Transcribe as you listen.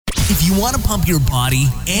If you want to pump your body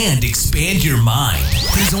and expand your mind,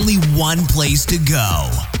 there's only one place to go.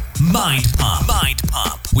 Mind Pump. Mind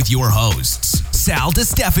Pump with your hosts, Sal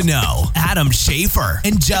DiStefano, Adam Schafer,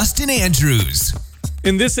 and Justin Andrews.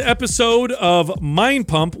 In this episode of Mind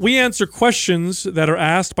Pump, we answer questions that are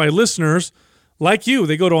asked by listeners like you.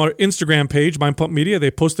 They go to our Instagram page, Mind Pump Media.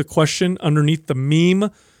 They post a question underneath the meme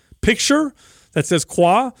picture that says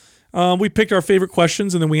Qua. We picked our favorite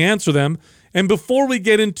questions and then we answer them. And before we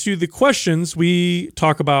get into the questions, we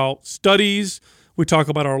talk about studies, we talk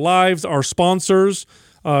about our lives, our sponsors,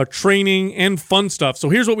 training, and fun stuff. So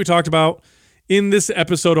here's what we talked about in this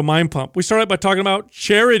episode of Mind Pump. We started by talking about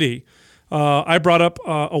charity. I brought up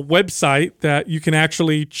a website that you can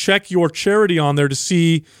actually check your charity on there to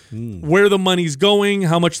see where the money's going,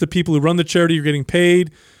 how much the people who run the charity are getting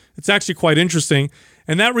paid. It's actually quite interesting.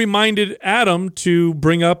 And that reminded Adam to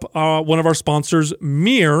bring up one of our sponsors,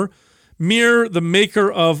 Mir. Mir, the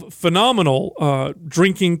maker of phenomenal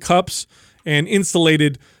drinking cups and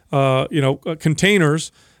insulated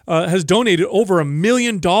containers, has donated over $1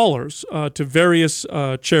 million to various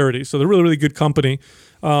charities. So they're a really, really good company.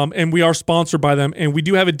 And we are sponsored by them. And we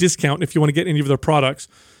do have a discount if you want to get any of their products.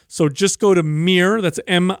 So just go to Mir, that's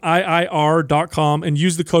MIIR.com, and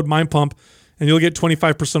use the code MindPump, and you'll get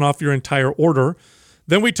 25% off your entire order.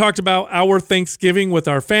 Then we talked about our Thanksgiving with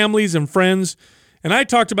our families and friends. And I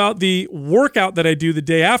talked about the workout that I do the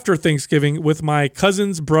day after Thanksgiving with my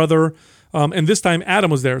cousin's brother. And this time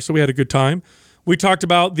Adam was there, so we had a good time. We talked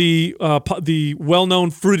about the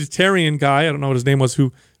well-known fruitarian guy, I don't know what his name was,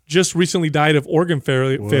 who just recently died of organ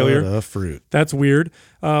failure. What a fruit. That's weird.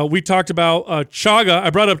 We talked about chaga.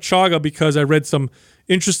 I brought up chaga because I read some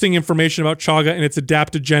interesting information about chaga and its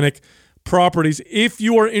adaptogenic properties. If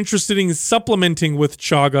you are interested in supplementing with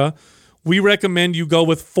chaga, we recommend you go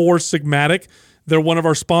with Four Sigmatic. They're one of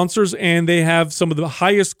our sponsors, and they have some of the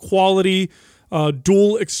highest quality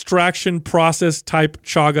dual extraction process type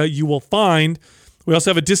chaga you will find. We also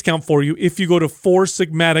have a discount for you if you go to Four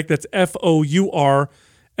Sigmatic. That's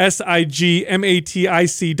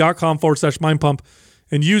FOURSIGMATIC.com/mindpump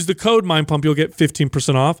and use the code mindpump. You'll get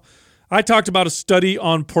 15% off. I talked about a study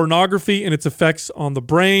on pornography and its effects on the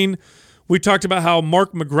brain. We talked about how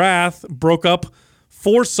Mark McGrath broke up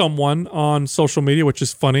for someone on social media, which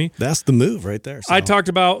is funny. That's the move right there. So. I talked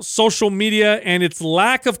about social media and its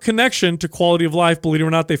lack of connection to quality of life. Believe it or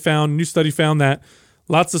not, a new study found that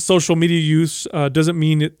lots of social media use doesn't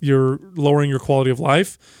mean you're lowering your quality of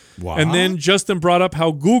life. Wow. And then Justin brought up how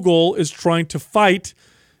Google is trying to fight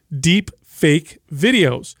deep fake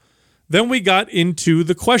videos. Then we got into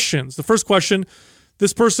the questions. The first question,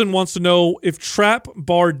 this person wants to know if trap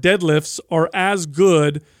bar deadlifts are as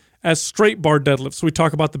good as straight bar deadlifts. So we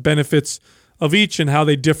talk about the benefits of each and how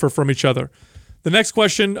they differ from each other. The next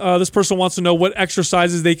question, this person wants to know what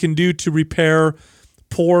exercises they can do to repair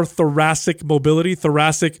poor thoracic mobility.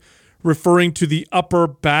 Thoracic referring to the upper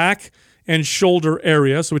back and shoulder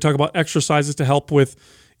area. So we talk about exercises to help with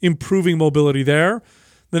improving mobility there.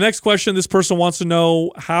 The next question, this person wants to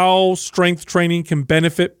know how strength training can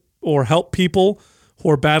benefit or help people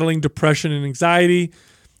who are battling depression and anxiety.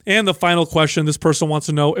 And the final question, this person wants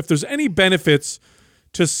to know if there's any benefits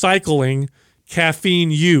to cycling caffeine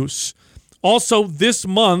use. Also, this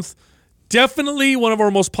month, definitely one of our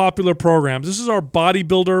most popular programs. This is our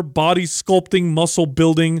bodybuilder, body sculpting, muscle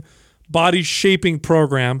building, body shaping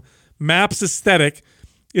program. MAPS Aesthetic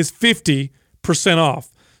is 50% off.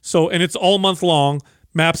 And it's all month long.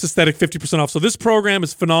 MAPS Aesthetic, 50% off. So this program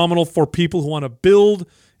is phenomenal for people who want to build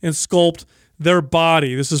and sculpt their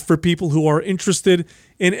body. This is for people who are interested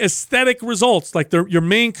in aesthetic results. Like your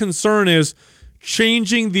main concern is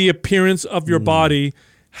changing the appearance of your body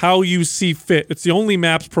how you see fit. It's the only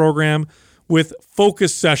MAPS program with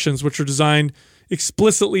focus sessions, which are designed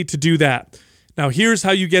explicitly to do that. Now, here's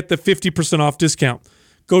how you get the 50% off discount.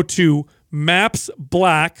 Go to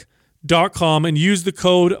mapsblack.com and use the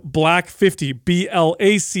code BLACK50,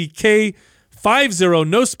 BLACK50,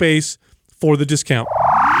 no space, for the discount.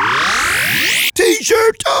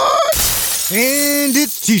 T-shirt time! And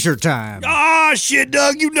it's T-shirt time. Ah, shit,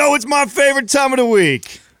 Doug. You know it's my favorite time of the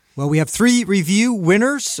week. Well, we have 3 review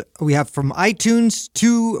winners. We have from iTunes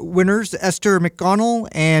 2 winners, Esther McConnell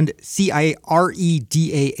and CIREDAHC.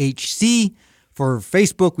 For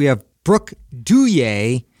Facebook, we have Brooke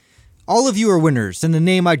Douye. All of you are winners. Send the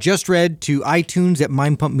name I just read to iTunes at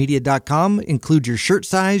mindpumpmedia.com. Include your shirt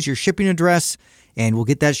size, your shipping address, and we'll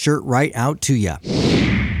get that shirt right out to you.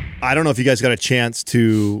 I don't know if you guys got a chance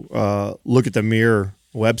to look at the Mir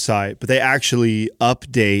website, but they actually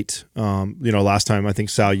update, last time I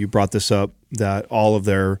think, Sal, you brought this up, that all of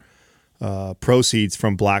their proceeds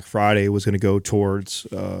from Black Friday was going to go towards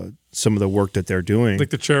some of the work that they're doing.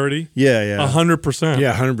 Like the charity? Yeah. 100%.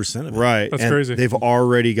 Yeah, 100% of it. Right. That's and crazy. They've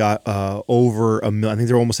already got over a million. I think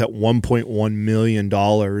they're almost at $1.1 million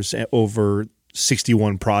over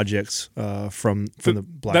 61 projects from the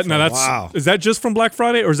Black Friday. Wow. Is that just from Black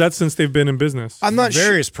Friday, or is that since they've been in business? I'm not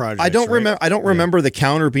Various sure. projects, I don't right? remember. I don't remember the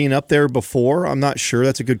counter being up there before. I'm not sure.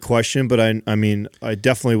 That's a good question, but I mean, I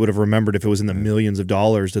definitely would have remembered if it was in the millions of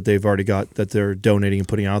dollars that they've already got that they're donating and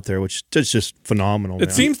putting out there, which is just phenomenal.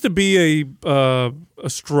 It seems to be a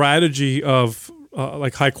strategy of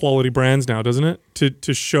like high quality brands now, doesn't it?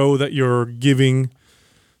 To show that you're giving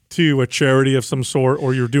to a charity of some sort,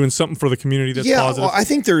 or you're doing something for the community that's positive. Well, I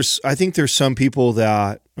think there's some people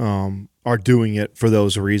that are doing it for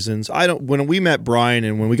those reasons. When we met Brian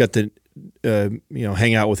and when we got to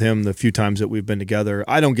hang out with him the few times that we've been together,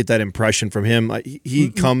 I don't get that impression from him. He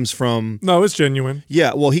comes from No, it's genuine.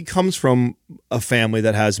 Yeah, well, he comes from a family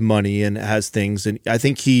that has money and has things, and I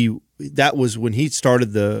think that was when he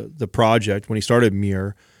started the project, when he started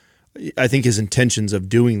Mir. I think his intentions of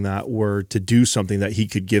doing that were to do something that he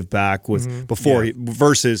could give back with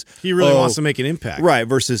versus He really wants to make an impact. Right.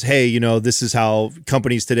 Versus, hey, this is how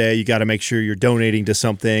companies today, you got to make sure you're donating to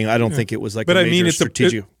something. I don't think it was like But a I major mean,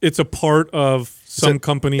 strategic. it's a part of some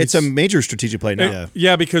companies. It's a major strategic play now.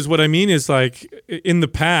 Yeah, because what I mean is, like, in the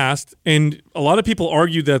past, and a lot of people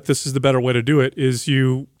argue that this is the better way to do it, is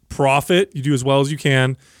you profit, you do as well as you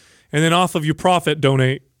can, and then off of your profit,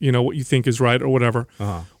 donate what you think is right or whatever.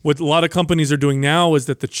 What a lot of companies are doing now is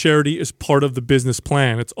that the charity is part of the business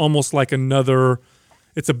plan. It's almost like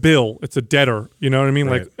it's a bill, it's a debtor. You know what I mean?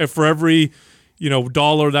 Right. Like, if for every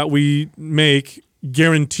dollar that we make,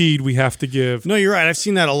 guaranteed we have to give. No, you're right. I've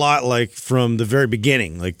seen that a lot, like from the very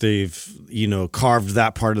beginning. Like they've, carved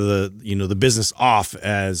that part of the business off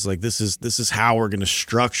as like this is how we're going to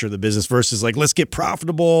structure the business versus like let's get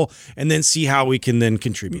profitable and then see how we can then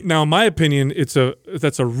contribute. Now, in my opinion,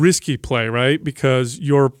 that's a risky play, right? Because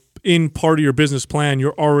you're in part of your business plan,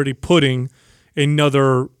 you're already putting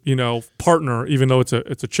another partner, even though it's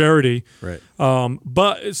a charity. Right.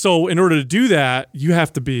 But so in order to do that, you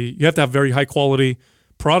have to have very high quality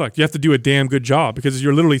product. You have to do a damn good job because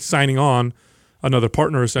you're literally signing on another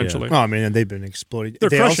partner essentially. Oh, I mean, and they've been exploding. They're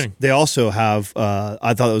crushing. They also have.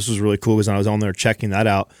 I thought this was really cool because I was on there checking that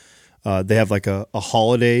out. They have like a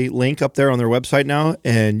holiday link up there on their website now,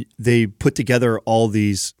 and they put together all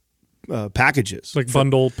these packages, like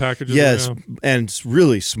bundled packages. Yes, yeah. and it's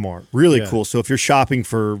really smart, really cool. So if you're shopping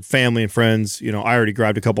for family and friends, I already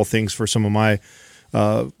grabbed a couple things for some of my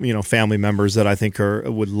family members that I think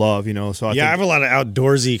would love. So I have a lot of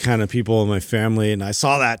outdoorsy kind of people in my family, and I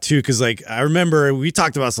saw that too because like I remember we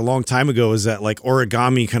talked about this a long time ago. Is that like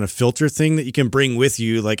origami kind of filter thing that you can bring with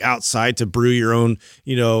you like outside to brew your own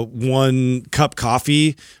 1 cup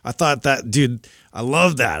coffee? I thought that, dude, I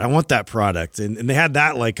love that. I want that product, and they had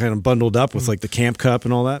that like kind of bundled up with like the camp cup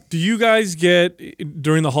and all that. Do you guys get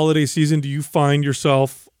during the holiday season? Do you find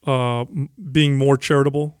yourself being more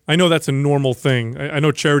charitable? I know that's a normal thing. I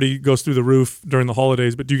know charity goes through the roof during the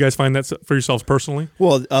holidays, but do you guys find that for yourselves personally?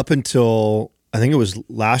 Well, up until I think it was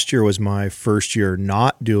last year was my first year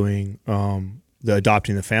not doing the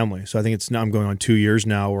adopting the family. So I think I'm going on 2 years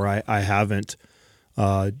now where I haven't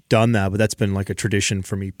done that, but that's been like a tradition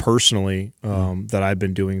for me personally that I've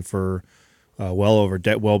been doing for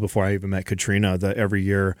well before I even met Katrina. That every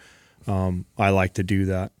year I like to do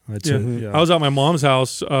that. I was at my mom's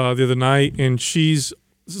house the other night, and she's,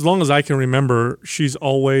 as long as I can remember, she's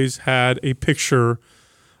always had a picture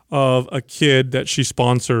of a kid that she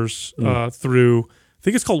sponsors through, I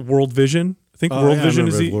think it's called World Vision. I think World Vision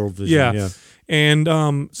is World Vision. Yeah.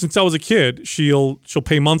 And since I was a kid, she'll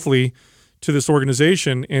pay monthly to this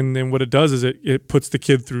organization, and then what it does is it puts the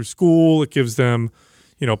kid through school. It gives them,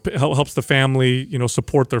 helps the family,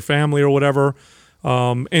 support their family or whatever.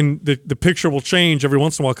 And the picture will change every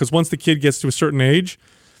once in a while because once the kid gets to a certain age,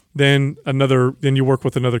 then you work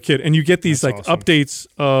with another kid, and you get these updates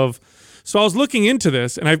of. So I was looking into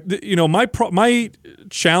this, and my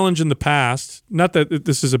challenge in the past, not that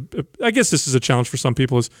this is I guess this is a challenge for some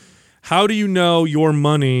people, is how do you know your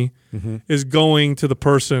money is going to the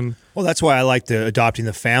person? Well, that's why I liked the adopting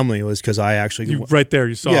the family was because I actually right there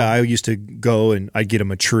you saw. Yeah, I used to go and I'd get them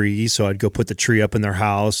a tree, so I'd go put the tree up in their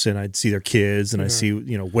house, and I'd see their kids, and I'd see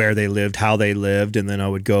where they lived, how they lived, and then I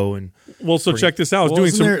would go and. Well, so check this out. I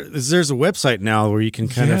was doing there's a website now where you can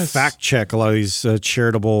kind of fact check a lot of these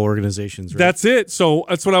charitable organizations. Right? That's it. So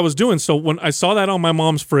that's what I was doing. So when I saw that on my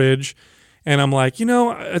mom's fridge, and I'm like,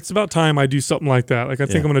 it's about time I do something like that. Like I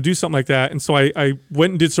think I'm going to do something like that. And so I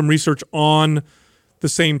went and did some research on the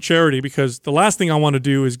same charity because the last thing I want to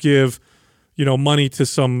do is give money to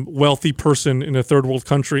some wealthy person in a third world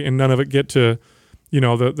country and none of it get to,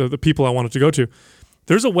 the people I want it to go to.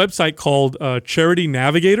 There's a website called Charity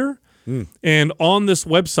Navigator. And on this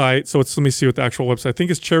website, so let me see what the actual website, I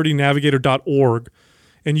think it's charitynavigator.org.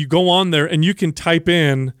 And you go on there and you can type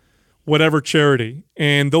in whatever charity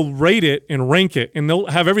and they'll rate it and rank it and they'll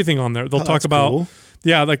have everything on there. They'll talk about, cool.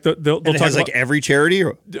 like they'll talk has about like every charity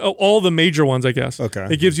or all the major ones, I guess. Okay.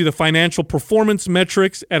 It gives you the financial performance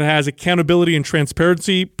metrics. It has accountability and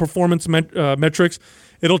transparency performance metrics.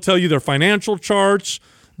 It'll tell you their financial charts,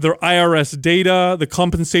 their IRS data, the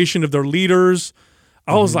compensation of their leaders.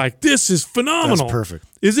 I was like, this is phenomenal. That's perfect.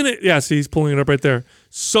 Isn't it? Yeah, see, he's pulling it up right there.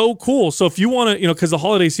 So cool. So if you want to, because the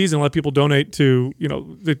holiday season, a lot of people donate to,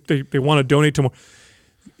 they want to donate to more.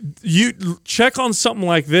 You check on something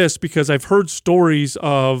like this because I've heard stories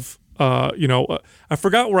of, I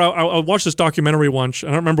forgot where I watched this documentary once. I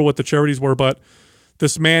don't remember what the charities were, but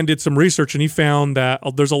this man did some research and he found that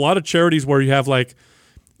there's a lot of charities where you have like,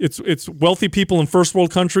 it's wealthy people in first world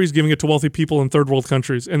countries giving it to wealthy people in third world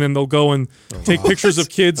countries, and then they'll go and take pictures of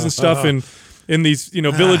kids and stuff in these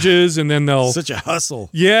villages, and then they'll such a hustle.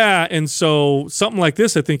 Yeah, and so something like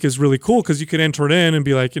this I think is really cool because you can enter it in and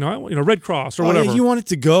be like, Red Cross or whatever. Yeah, you want it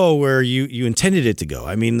to go where you intended it to go.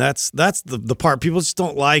 I mean, that's the part people just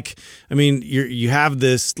don't like. I mean, you have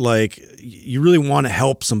this like you really want to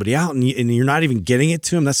help somebody out and you're not even getting it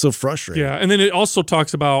to them. That's so frustrating. Yeah, and then it also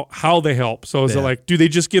talks about how they help. So is it like, do they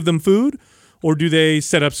just give them food? Or do they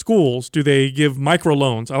set up schools? Do they give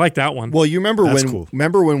microloans? I like that one. Well, you remember That's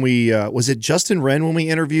when we was it Justin Wren when we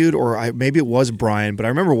interviewed, or maybe it was Brian, but I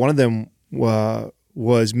remember one of them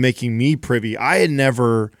was making me privy. I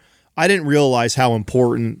didn't realize how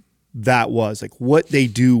important that was. Like what they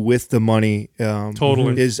do with the money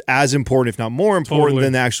totally is as important, if not more important,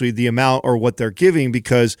 than actually the amount or what they're giving.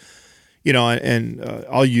 Because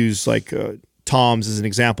I'll use like. Toms as an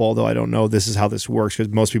example, although I don't know this is how this works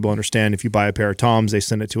because most people understand if you buy a pair of Toms, they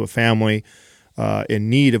send it to a family in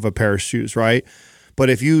need of a pair of shoes, right? But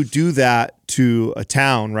if you do that to a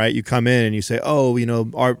town, right, you come in and you say,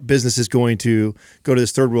 our business is going to go to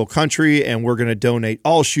this third world country and we're going to donate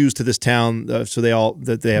all shoes to this town so they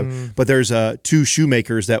have, but there's 2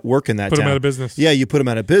 shoemakers that work in that town. Put them out of business. Yeah, you put them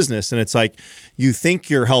out of business and it's like you think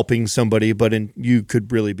you're helping somebody, but you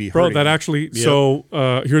could really be hurting. Bro, that actually, so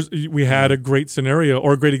we had a great scenario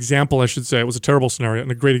or a great example, I should say. It was a terrible scenario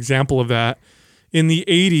and a great example of that. In the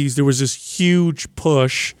 80s, there was this huge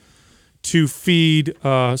push to feed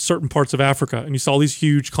certain parts of Africa. And you saw these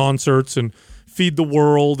huge concerts and Feed the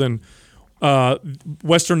World, and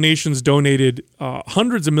Western nations donated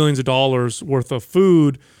hundreds of millions of dollars worth of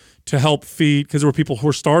food to help feed, because there were people who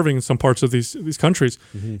were starving in some parts of these countries.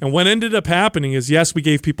 Mm-hmm. And what ended up happening is, yes, we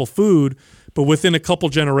gave people food, but within a couple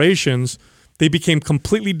generations, they became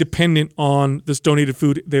completely dependent on this donated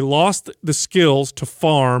food. They lost the skills to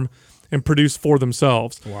farm and produce for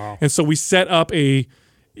themselves. Wow. And so we set up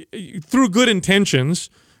through good intentions,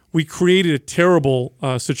 we created a terrible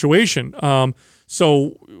situation. So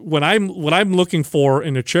what I'm looking for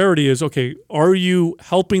in a charity is, okay, are you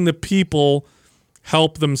helping the people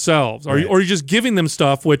help themselves? Or are you just giving them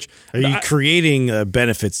stuff? Which are you creating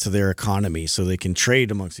benefits to their economy so they can trade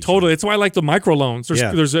amongst each other? Totally. That's why I like the microloans.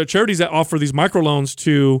 There's charities that offer these microloans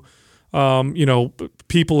to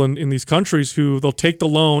people in these countries who they'll take the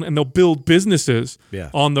loan and they'll build businesses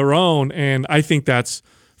on their own. And I think that's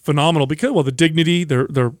phenomenal because, the dignity, they're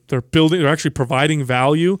building, they're actually providing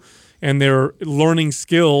value, and they're learning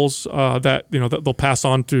skills that they'll pass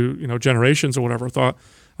on to generations or whatever.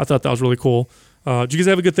 I thought that was really cool. Did you guys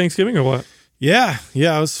have a good Thanksgiving or what? Yeah,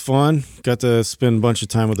 it was fun. Got to spend a bunch of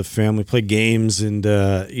time with the family, play games, and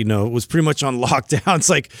it was pretty much on lockdown. It's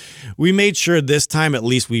like we made sure this time at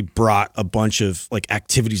least we brought a bunch of like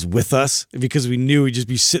activities with us because we knew we'd just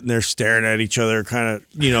be sitting there staring at each other, kind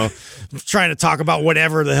of trying to talk about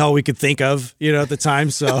whatever the hell we could think of at the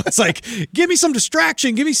time. So it's like, give me some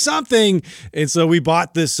distraction, give me something. And so we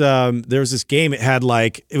bought this. There was this game.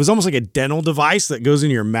 It was almost like a dental device that goes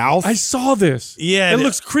in your mouth. I saw this. Yeah, it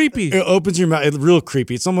looks creepy. It opens your mouth. It's real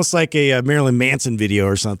creepy. It's almost like a Marilyn Manson video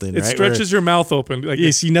or something. It stretches your mouth open. Like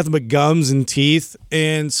you see nothing but gums and teeth,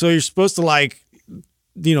 and so you're supposed to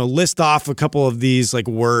list off a couple of these like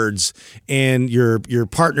words, and your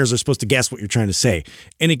partners are supposed to guess what you're trying to say.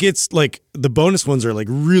 And it gets like the bonus ones are like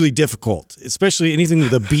really difficult, especially anything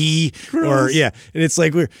with a B or and it's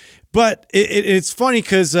like weird. But it's funny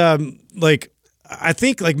because I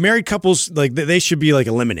think like married couples, like they should be like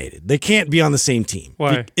eliminated. They can't be on the same team.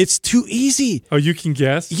 Why? It's too easy. Oh, you can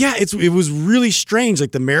guess? Yeah, it was really strange.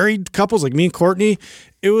 Like the married couples, like me and Courtney,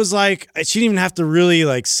 it was like she didn't even have to really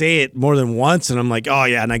like say it more than once, and I'm like, oh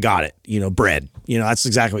yeah, and I got it. Bread. That's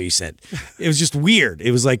exactly what you said. It was just weird.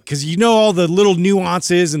 It was like because all the little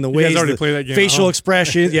nuances and the ways already the played that game, facial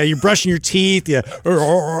expressions. Yeah, you're brushing your teeth. Yeah,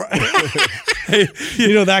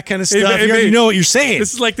 that kind of stuff. Hey, you know what you're saying.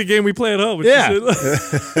 This is like the game we play at home. Which Yeah.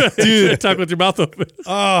 dude, talk with your mouth open.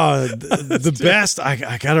 Oh, the best.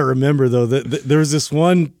 I gotta remember though. There was this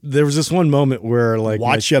one moment where like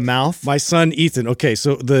Watch your mouth. my son Ethan. Okay,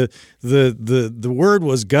 so the word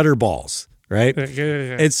was gutter balls, right?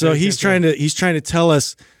 Yeah. And so he's trying to tell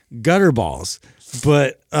us gutter balls,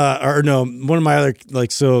 but or no, one of my other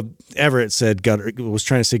so Everett said was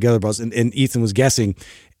trying to say gutter balls, and Ethan was guessing.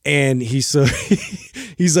 And he's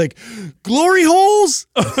like, glory holes?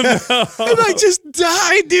 Oh, no. And I just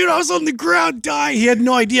died, dude. I was on the ground dying. He had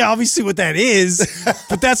no idea, obviously, what that is,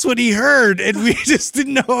 but that's what he heard. And we just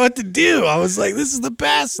didn't know what to do. I was like, this is the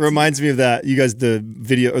best. Reminds me of that. You guys, the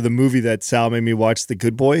video or the movie that Sal made me watch, The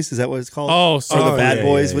Good Boys. Is that what it's called? Oh, or The Bad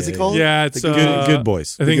Boys. What's it called? Yeah, it's Good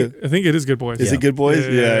Boys. I think it is Good Boys. Is it Good Boys?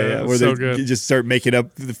 Yeah. Where So they good. just start making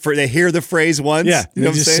up. They hear the phrase once. Yeah, you know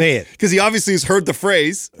what I'm just saying? say it. Because he obviously has heard the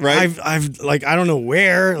phrase, right? I've I don't know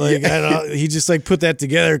where. He just put that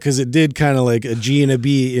together because it did kind of like a G and a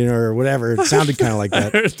B, or whatever. It sounded kind of like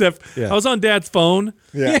that. I was on Dad's phone.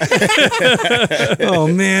 Yeah. Oh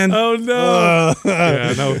man. Oh no.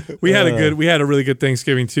 Yeah, no. We had a really good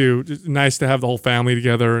Thanksgiving too. Just nice to have the whole family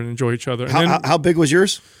together and enjoy each other. And then How big was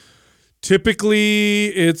yours? typically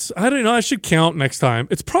it's I don't know. I should count next time.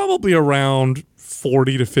 It's probably around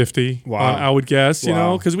 40 to 50. Wow. I would guess.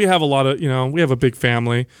 Wow. Because we have a lot of we have a big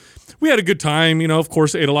family. We had a good time. Of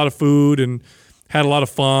course, ate a lot of food and had a lot of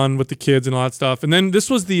fun with the kids and all that stuff. And then this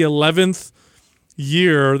was the 11th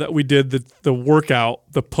year that we did the workout,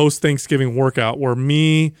 the post-Thanksgiving workout, where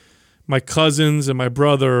me, my cousins, and my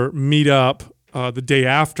brother meet up the day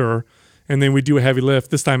after, and then we do a heavy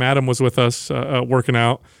lift. This time Adam was with us working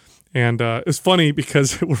out. And it's funny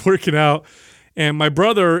because we're working out, and my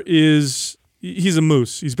brother he's a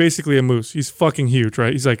moose. He's basically a moose. He's fucking huge,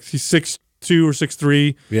 right? He's 6'2" or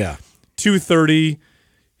 6'3". Yeah. 230.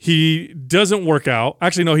 He doesn't work out.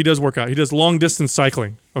 Actually, no, he does work out. He does long distance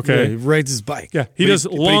cycling. Okay. Yeah, he rides his bike. Yeah, he does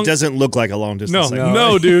But long. he doesn't look like a long distance.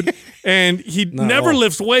 No, dude. And he Not never at all.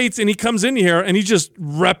 lifts weights, and he comes in here and he's just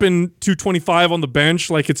repping 225 on the bench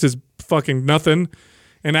like it's his fucking nothing.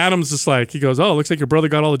 And Adam's just like, he goes, "Oh, looks like your brother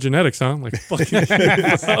got all the genetics, huh?" I'm like, "Fucking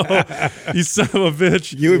you son of a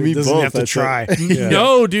bitch." You and me Doesn't both. have to that's try. it. Yeah.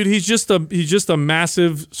 No, dude, he's just a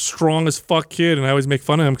massive, strong as fuck kid, and I always make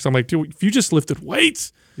fun of him because I'm like, dude, if you just lifted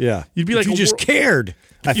weights, Yeah. you'd be If like, you just cared.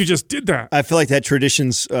 if you just did that. I feel like that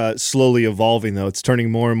tradition's slowly evolving, though. It's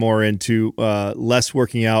turning more and more into less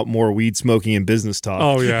working out, more weed smoking, and business talk.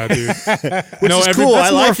 Oh yeah, dude. Which is cool. that's I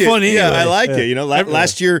like more it. fun Yeah, anyway. I like it.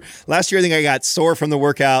 Last year I think I got sore from the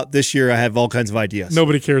workout. This year I have all kinds of ideas.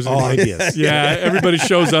 Nobody cares All anymore. ideas. Yeah, everybody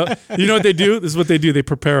shows up. You know what they do? This is what they do. They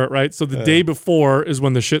prepare it, right? So the day before is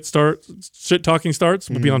when the shit talking starts.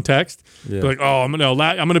 We'll be on text. Be like, "Oh, I'm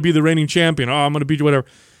gonna be the reigning champion. Oh, I'm gonna beat you, whatever."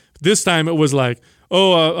 This time it was like,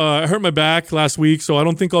 I hurt my back last week, so I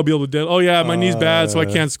don't think I'll be able to. Oh yeah, my knee's bad, so I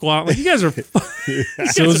can't squat. Like, you guys are.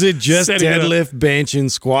 So is it just setting it up. deadlift, bench,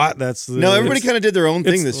 and squat? That's the, No, everybody kind of did their own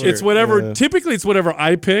thing this year. It's whatever. Typically, it's whatever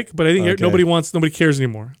I pick, but I think Okay. nobody cares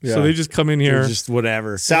anymore. Yeah. So they just come in here. just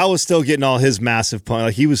whatever. Sal was still getting all his massive punch.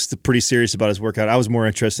 Like, he was pretty serious about his workout. I was more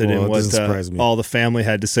interested Well, in it what doesn't surprise me. all the family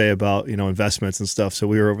had to say about investments and stuff. So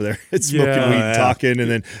we were over there smoking Yeah. weed, Yeah. talking, and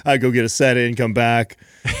then I'd go get a set in, come back.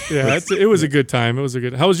 Yeah, it was a good time. It was a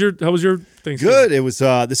good. How was your Thanksgiving? Good. It was.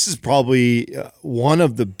 This is probably one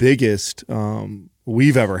of the biggest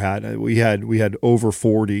we've ever had. We had over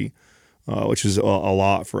 40, which is a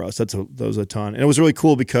lot for us. That was a ton, and it was really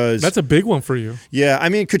cool because That's a big one for you. yeah, I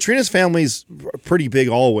mean, Katrina's family's pretty big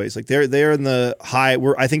always. Like they're in the high.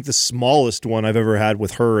 I think the smallest one I've ever had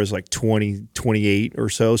with her is like 20, 28 or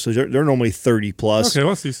so. So they're normally 30 plus. Okay,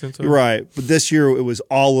 well, that's decent. So. Right. But this year it was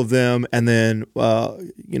all of them. And then,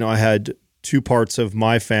 I had two parts of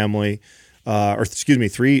my family,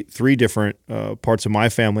 three different parts of my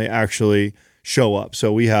family actually show up.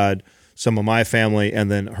 So we had some of my family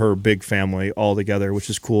and then her big family all together, which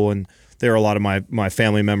is cool. And there are a lot of my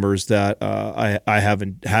family members that I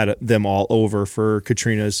haven't had them all over for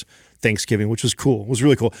Katrina's Thanksgiving, which was cool. It was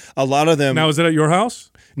really cool. A lot of them. Now, is it at your house?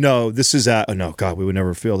 No, this is at. Oh no, God, we would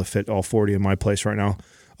never be able to fit all 40 in my place right now.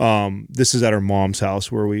 This is at our mom's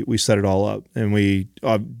house where we set it all up and we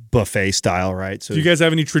buffet style, right? So Do you guys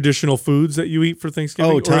have any traditional foods that you eat for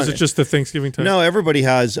Thanksgiving, Oh, or is it just the Thanksgiving time? no, everybody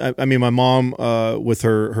has. I mean, my mom with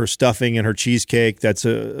her stuffing and her cheesecake. That's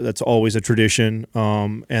always a tradition.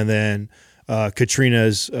 And then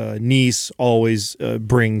Katrina's niece always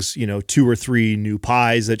brings 2 or 3 new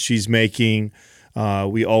pies that she's making.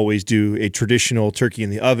 We always do a traditional turkey in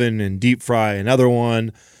the oven and deep fry another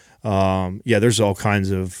one. There's all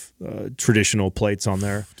kinds of traditional plates on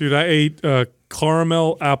there. Dude, I ate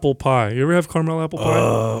caramel apple pie. You ever have caramel apple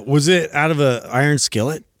pie? Was it out of a iron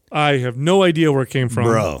skillet? I have no idea where it came from.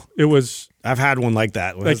 Bro. It was I've had one like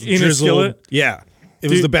that. like in a skillet? Yeah. It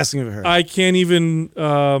was Dude, the best thing I've ever heard. I can't even,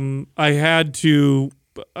 I had to,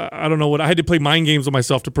 I don't know what, I had to play mind games with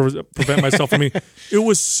myself to prevent myself from eating. It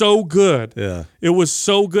was so good. Yeah. It was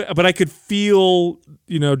so good, but I could feel,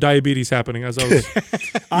 diabetes happening as I was.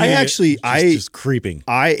 just creeping.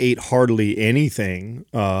 I ate hardly anything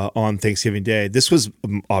on Thanksgiving Day. This was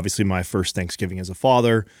obviously my first Thanksgiving as a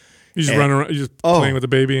father. You just run around, you just playing with the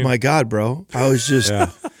baby. My God, bro. I was just,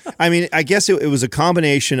 I mean, I guess it was a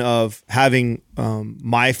combination of having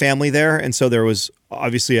my family there. And so there was,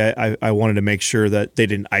 obviously, I wanted to make sure that they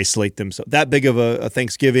didn't isolate themselves. That big of a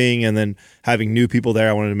Thanksgiving, and then having new people there,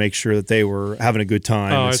 I wanted to make sure that they were having a good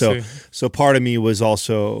time. Oh, and see. So part of me was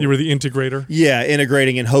also... You were the integrator? Yeah,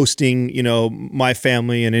 integrating and hosting, my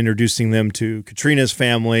family and introducing them to Katrina's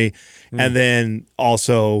family, and then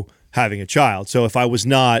also having a child. So if I was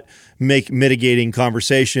not mitigating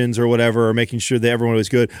conversations or whatever, or making sure that everyone was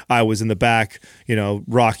good, I was in the back,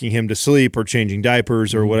 rocking him to sleep or changing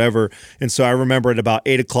diapers or whatever. And so I remember at about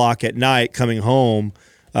 8:00 at night coming home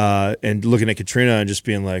and looking at Katrina and just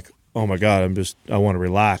being like, oh my God, I want to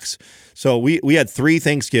relax. So we had 3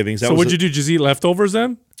 Thanksgivings. So what'd you do? Just eat leftovers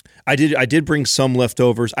then? I did bring some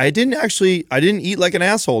leftovers. I didn't eat like an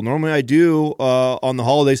asshole. Normally I do on the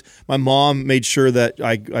holidays. My mom made sure that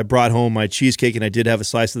I brought home my cheesecake, and I did have a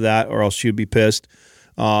slice of that, or else she would be pissed.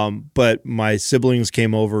 But my siblings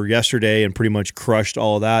came over yesterday and pretty much crushed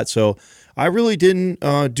all of that. So I really didn't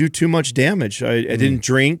do too much damage. I didn't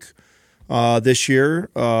drink this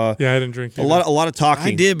year. Yeah, I didn't drink either. A lot of talking.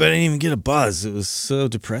 I did, but I didn't even get a buzz. It was so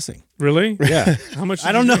depressing. Really? Yeah. How much?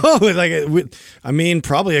 I don't know.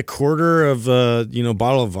 Probably a quarter of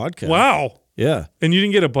bottle of vodka. Wow. Yeah. And you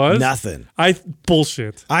didn't get a buzz? Nothing.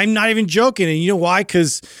 Bullshit. I'm not even joking. And you know why?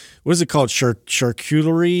 Because what is it called?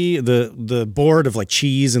 Charcuterie, the board of like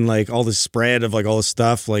cheese and like all this spread of like all this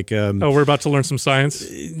stuff. Like, we're about to learn some science.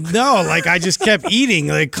 No, like I just kept eating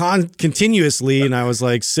like continuously, and I was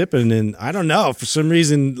like sipping, and I don't know, for some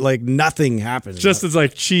reason, like nothing happened. Just as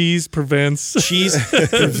like cheese prevents to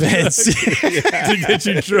get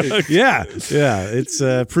you drunk. Yeah, it's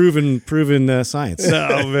proven science.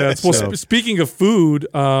 Oh man. Well, speaking of food,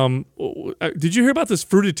 did you hear about this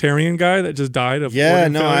fruitarian guy that just died of? Yeah,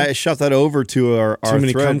 organ no, failure? I shot that over to our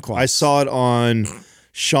many thread. kumquats. I saw it on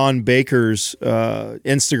Sean Baker's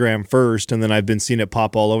Instagram first, and then I've been seeing it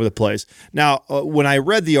pop all over the place. Now, when I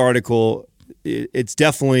read the article, it's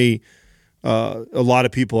definitely a lot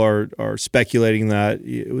of people are speculating that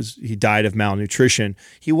he died of malnutrition.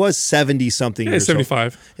 He was 70-something years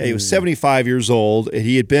 75. old. Yeah, he was 75 years old.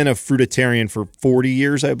 He had been a fruitarian for 40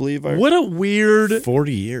 years, I believe. What a weird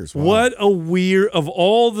 40 years. Wow. What a weird, of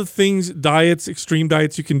all the things, extreme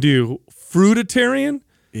diets you can do, fruitarian?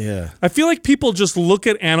 Yeah. I feel like people just look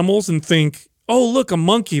at animals and think, oh, look, a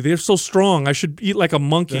monkey. They're so strong. I should eat like a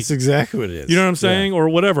monkey. That's exactly what it is. You know what I'm saying? Yeah. Or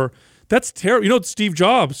whatever. That's terrible. You know, Steve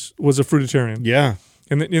Jobs was a fruitarian. Yeah.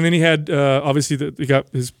 And then he had, obviously, he got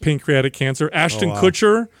his pancreatic cancer. Ashton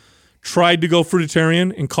Kutcher tried to go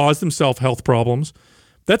fruitarian and caused himself health problems.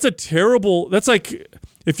 That's like,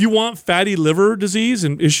 if you want fatty liver disease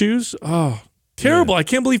and issues, terrible. Yeah. I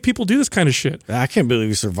can't believe people do this kind of shit. I can't believe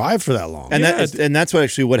he survived for that long. And that's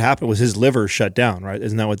what happened was his liver shut down, right?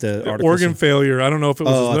 Isn't that what the article organ said? failure. I don't know if it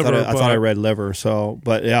was his liver. I thought I read liver. So,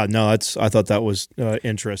 but yeah, no, I thought that was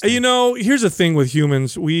interesting. Here's the thing with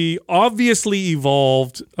humans. We obviously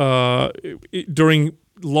evolved during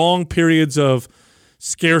long periods of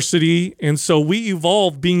scarcity, and so we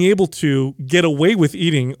evolved being able to get away with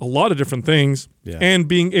eating a lot of different things and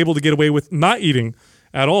being able to get away with not eating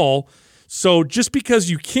at all. So just because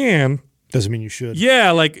you can doesn't mean you should.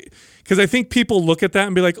 Yeah, because I think people look at that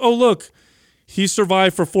and be like, oh, look, he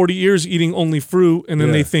survived for 40 years eating only fruit, and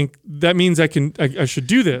then they think that means I should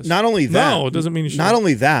do this. Not only that. No, it doesn't mean you should. Not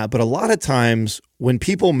only that, but a lot of times when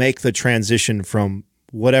people make the transition from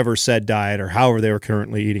whatever said diet or however they were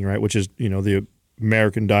currently eating, right, which is, the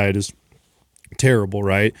American diet is terrible,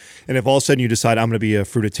 right? And if all of a sudden you decide, I'm going to be a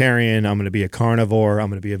fruitarian, I'm going to be a carnivore, I'm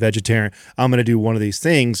going to be a vegetarian, I'm going to do one of these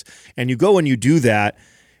things, and you go and you do that,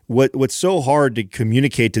 what's so hard to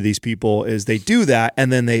communicate to these people is they do that,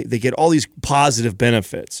 and then they get all these positive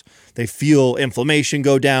benefits. They feel inflammation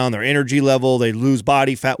go down, their energy level, they lose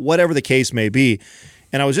body fat, whatever the case may be.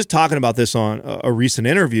 And I was just talking about this on a recent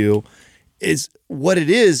interview, is what it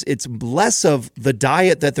is. It's less of the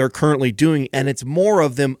diet that they're currently doing, and it's more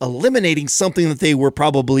of them eliminating something that they were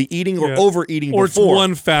probably eating or overeating or before. It's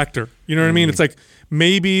one factor. You know what I mean? It's like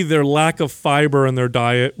maybe their lack of fiber in their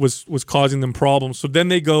diet was causing them problems. So then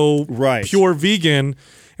they go pure vegan,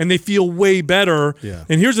 and they feel way better. Yeah.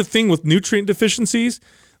 And here's the thing with nutrient deficiencies.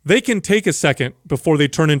 They can take a second before they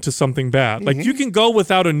turn into something bad. Like you can go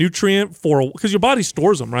without a nutrient because your body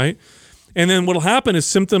stores them, right? And then what'll happen is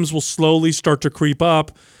symptoms will slowly start to creep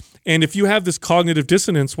up. And if you have this cognitive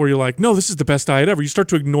dissonance where you're like, no, this is the best diet ever, you start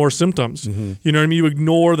to ignore symptoms. You know what I mean? You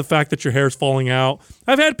ignore the fact that your hair is falling out.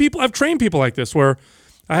 I've trained people like this where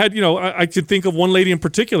I had, I could think of one lady in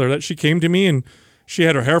particular that she came to me and she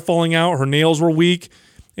had her hair falling out, her nails were weak,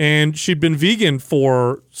 and she'd been vegan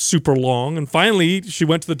for super long. And finally, she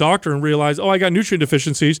went to the doctor and realized, I got nutrient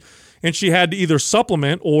deficiencies. And she had to either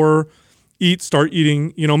supplement or start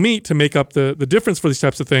eating, meat to make up the difference for these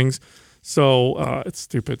types of things. So it's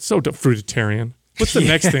stupid. So fruitarian. What's the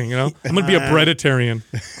next thing? I'm going to be a breaditarian.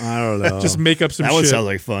 I don't know. Just make up some that shit. would sound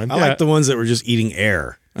like fun. I like the ones that were just eating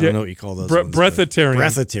air. I don't know what you call those. Breathitarian.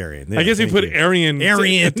 Breathitarian. Yeah, I guess you put Aryan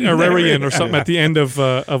or something at the end of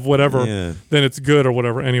whatever, then it's good or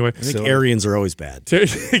whatever. Anyway, I think Aryans are always bad.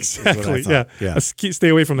 Exactly. Yeah. Stay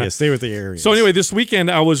away from that. Yeah, stay with the Aryans. So anyway, this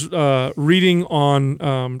weekend I was reading on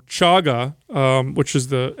chaga, which is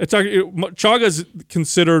chaga is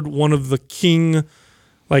considered one of the king,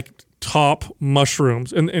 top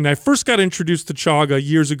mushrooms, and I first got introduced to chaga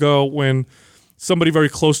years ago when somebody very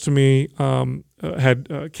close to me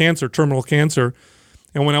had cancer, terminal cancer.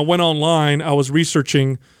 And when I went online, I was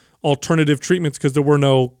researching alternative treatments because there were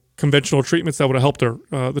no conventional treatments that would have helped her.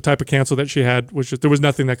 The type of cancer that she had, there was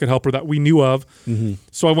nothing that could help her that we knew of.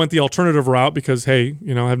 So I went the alternative route because, hey,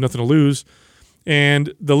 I have nothing to lose.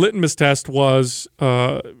 And the litmus test was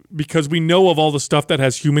because we know of all the stuff that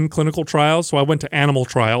has human clinical trials. So I went to animal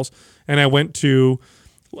trials, and I went to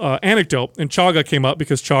anecdote, and chaga came up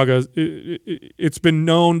because chaga, it's been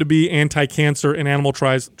known to be anti-cancer in animal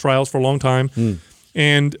trials for a long time.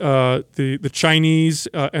 And the Chinese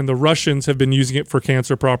and the Russians have been using it for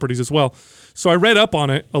cancer properties as well. So I read up on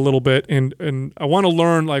it a little bit, and I want to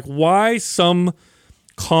learn why some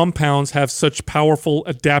compounds have such powerful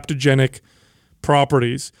adaptogenic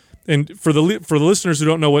properties. And for the listeners who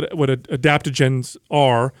don't know what adaptogens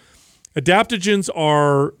are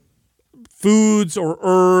foods or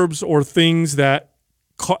herbs or things that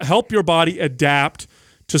help your body adapt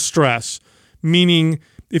to stress. Meaning,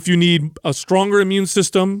 if you need a stronger immune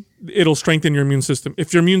system, it'll strengthen your immune system.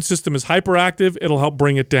 If your immune system is hyperactive, it'll help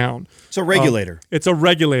bring it down. It's a regulator. It's a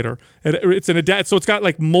regulator. It's so it's got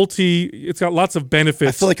it's got lots of benefits.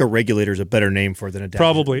 I feel like a regulator is a better name for it than adaptogen.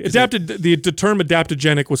 Probably. The term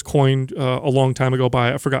adaptogenic was coined a long time ago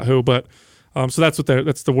by, I forgot who, but so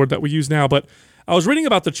that's the word that we use now. But I was reading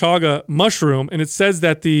about the chaga mushroom, and it says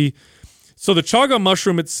that the chaga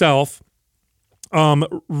mushroom itself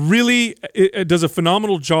really it does a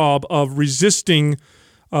phenomenal job of resisting.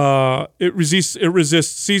 It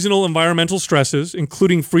resists seasonal environmental stresses,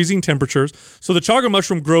 including freezing temperatures. So the chaga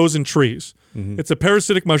mushroom grows in trees. It's a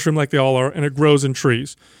parasitic mushroom, like they all are, and it grows in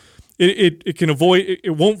trees. It can avoid.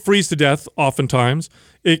 It won't freeze to death. Oftentimes,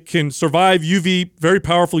 it can survive very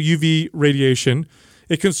powerful UV radiation.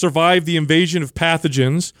 It can survive the invasion of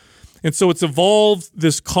pathogens. And so it's evolved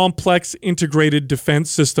this complex integrated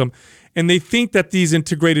defense system. And they think that these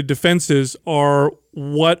integrated defenses are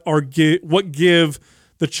what give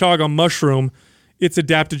the chaga mushroom its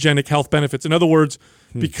adaptogenic health benefits. In other words,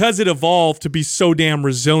 because it evolved to be so damn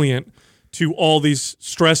resilient to all these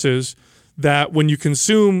stresses, that when you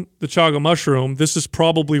consume the chaga mushroom, this is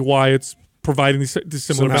probably why it's providing these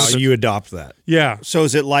similar benefits. So you adopt that. Yeah. So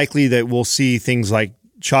is it likely that we'll see things like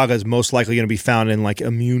chaga is most likely going to be found in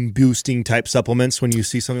immune boosting type supplements when you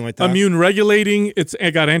see something like that? Immune regulating.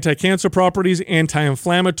 It got anti-cancer properties,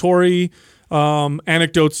 anti-inflammatory.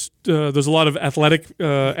 Anecdotes. There's a lot of athletic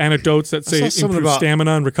anecdotes that say improve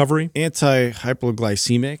stamina and recovery.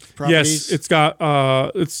 Anti-hypoglycemic properties. Yes, it's got.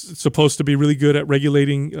 It's supposed to be really good at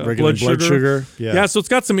regulating blood sugar. Yeah, so it's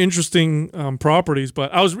got some interesting properties.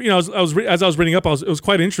 But I was as I was reading up, it was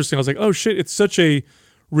quite interesting. I was like, oh shit, it's such a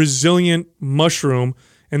resilient mushroom,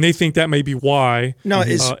 and they think that may be why. No,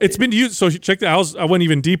 it's been used. So check that out. I went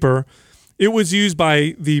even deeper. It was used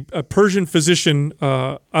by the Persian physician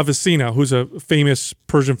Avicenna, who's a famous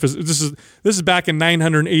Persian physician. This is back in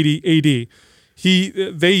 980 AD.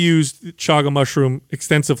 They used chaga mushroom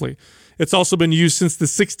extensively. It's also been used since the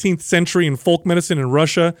 16th century in folk medicine in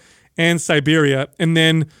Russia and Siberia, and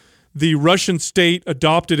then the Russian state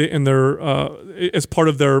adopted it in their as part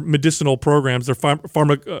of their medicinal programs, their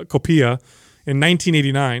pharmacopoeia, in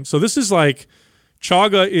 1989. So this is like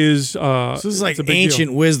chaga is. This is like it's a big ancient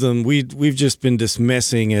deal. wisdom we've just been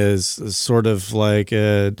dismissing as sort of like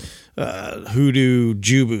hoodoo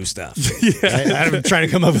jubu stuff. I'm trying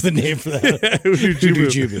to come up with a name for that. Hoodoo Hoodoo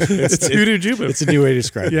jubu. jubu. It's hoodoo jubu. It's a new way to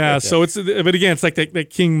describe it. Yeah, so it's, but again, it's like that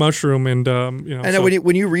king mushroom, and And so-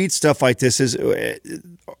 when you read stuff like this,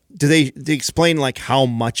 do they explain like how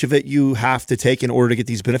much of it you have to take in order to get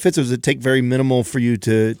these benefits, or does it take very minimal for you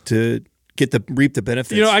to reap the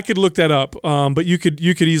benefits? I could look that up, but you could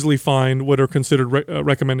easily find what are considered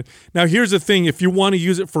recommended. Now, here's the thing: if you want to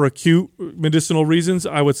use it for acute medicinal reasons,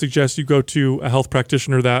 I would suggest you go to a health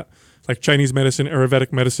practitioner that, like Chinese medicine,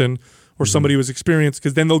 Ayurvedic medicine, or somebody who's experienced,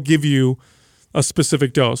 because then they'll give you a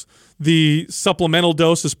specific dose. The supplemental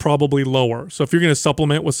dose is probably lower. So if you're going to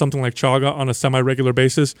supplement with something like chaga on a semi-regular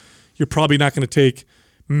basis, you're probably not going to take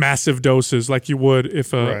massive doses like you would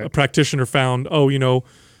if a practitioner found,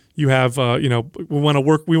 you have, we want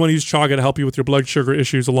to use chaga to help you with your blood sugar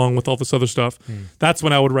issues along with all this other stuff. That's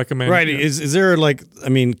when I would recommend. Right. Is there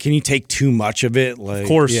can you take too much of it? Like, of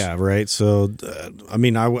course. Yeah. Right. So, I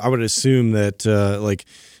would assume that,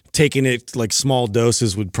 taking it like small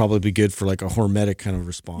doses would probably be good for like a hormetic kind of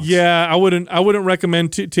response. Yeah, I wouldn't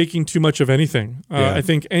recommend taking too much of anything. I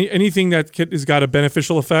think anything that has got a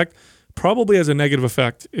beneficial effect probably has a negative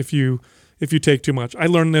effect if you take too much. I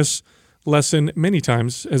learned this lesson many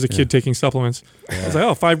times as a kid taking supplements. I was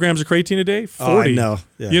like, 5 grams of creatine a day, 40. Oh, I know.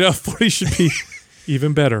 Yeah. 40 should be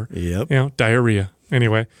even better. Yep. Diarrhea.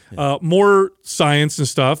 Anyway, more science and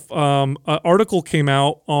stuff. An article came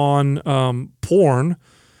out on porn.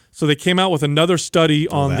 So they came out with another study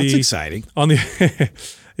on that's the exciting. On the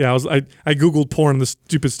I googled porn and this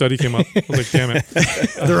stupid study came up. I was like, damn it.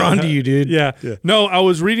 They're onto you, dude. Yeah. No, I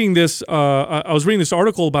was reading this this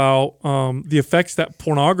article about the effects that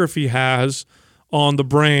pornography has on the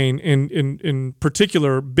brain, in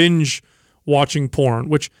particular binge watching porn,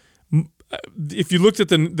 which if you looked at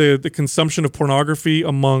the consumption of pornography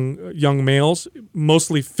among young males,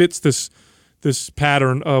 mostly fits this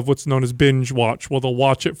pattern of what's known as binge watch. Well, they'll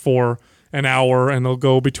watch it for an hour and they'll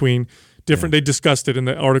go between different. They discussed it in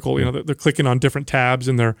the article. They're clicking on different tabs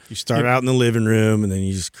and they're. You start out in the living room and then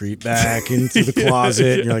you just creep back into the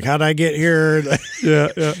closet. And you're like, how'd I get here?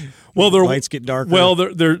 Yeah. Well, their lights get darker. Well,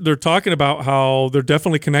 they're talking about how they're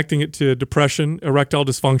definitely connecting it to depression, erectile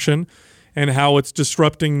dysfunction, and how it's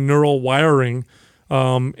disrupting neural wiring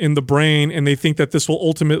in the brain, and they think that this will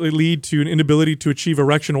ultimately lead to an inability to achieve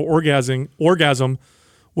erection or orgasm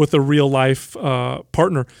with a real life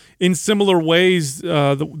partner. In similar ways,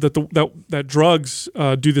 that drugs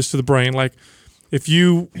do this to the brain. Like if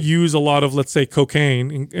you use a lot of, let's say,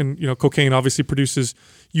 cocaine, and cocaine obviously produces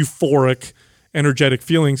euphoric, energetic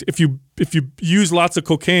feelings. If you use lots of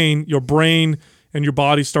cocaine, your brain and your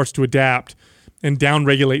body starts to adapt and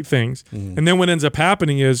downregulate things. And then what ends up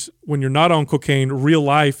happening is when you're not on cocaine, real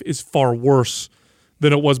life is far worse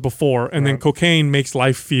than it was before. And then cocaine makes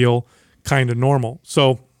life feel kind of normal.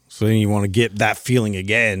 So then you want to get that feeling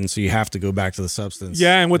again, so you have to go back to the substance.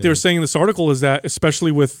 Yeah, and what they were saying in this article is that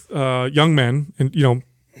especially with young men and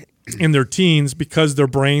in their teens, because their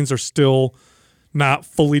brains are still not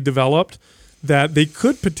fully developed, that they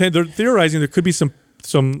could they're theorizing there could be some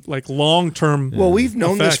like long-term Well, we've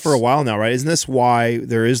known effects. this for a while now, right? Isn't this why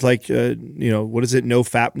there is like, what is it? No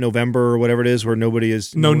Fap November or whatever it is, where nobody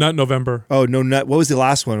is. No Nut November. Oh, no nut. What was the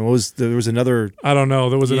last one? There was another. I don't know.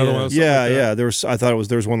 There was another one. Yeah. There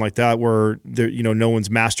was one like that where no one's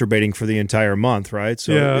masturbating for the entire month, right?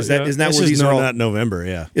 So isn't that where these are all? Not November,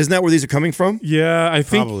 yeah. Isn't that where these are coming from? Yeah, I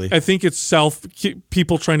Probably. think it's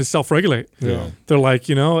people trying to self-regulate. Yeah. They're like,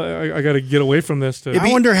 I got to get away from this.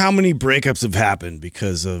 I wonder how many breakups have happened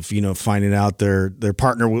because of finding out their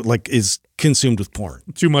partner is consumed with porn.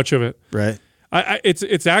 Too much of it. Right.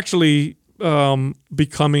 It's actually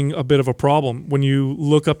becoming a bit of a problem when you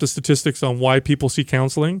look up the statistics on why people seek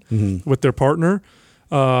counseling with their partner.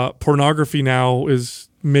 Pornography now is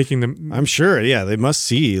making them. I'm sure. Yeah, they must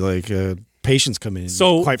see patients come in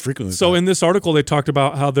quite frequently. So in this article, they talked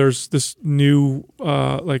about how there's this new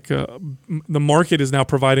the market is now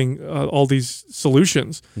providing all these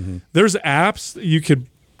solutions. There's apps that you could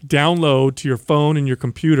download to your phone and your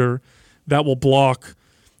computer that will block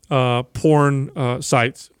porn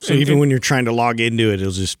sites. So even when you're trying to log into it,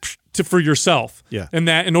 it'll just for yourself. Yeah. And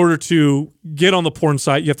that in order to get on the porn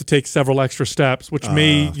site, you have to take several extra steps, which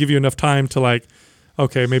may give you enough time to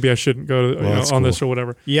okay, maybe I shouldn't go on this or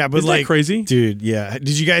whatever. Yeah, but Isn't that crazy? Dude, yeah.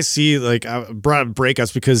 Did you guys see, I brought up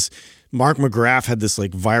breakups because Mark McGrath had this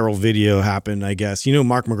like viral video happen, I guess. You know who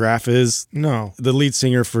Mark McGrath is? No. The lead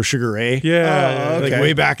singer for Sugar Ray. Yeah. Oh, Like okay.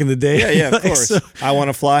 way back in the day. Yeah, of Like, course. so- I Want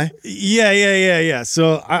to Fly. yeah.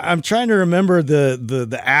 So I'm trying to remember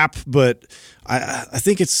the app, but I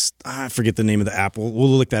think it's, I forget the name of the app. We'll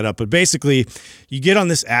look that up. But basically, you get on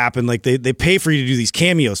this app and like they pay for you to do these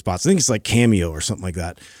cameo spots. I think it's like Cameo or something like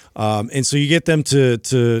that. And so you get them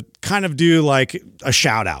to kind of do like a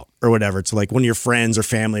shout out or whatever to like one of your friends or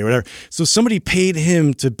family or whatever. So somebody paid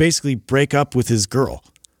him to basically break up with his girl.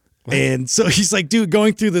 And so he's like, dude,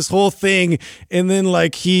 going through this whole thing, and then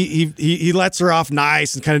like he lets her off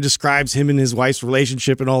nice and kind of describes him and his wife's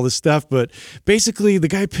relationship and all this stuff. But basically, the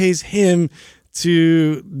guy pays him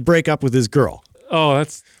to break up with his girl. Oh,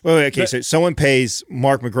 that's Wait, okay. So someone pays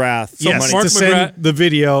Mark McGrath some Yes, money. Mark to send McGrath- the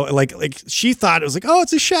video. Like she thought it was like, oh,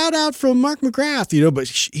 it's a shout out from Mark McGrath, you know, but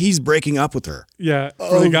he's breaking up with her. yeah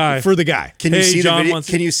for the guy. For the guy. Can you Hey, see John the video? wants-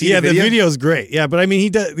 Can you see Yeah, the video? the video's great. Yeah, but I mean, he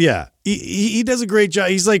does. Yeah, he does a great job.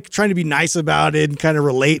 He's like trying to be nice about it and kind of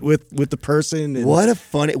relate with the person. And What a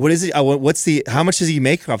funny. What is it? What's the? How much does he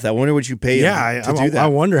make off that? I wonder what you pay yeah, him to do that. I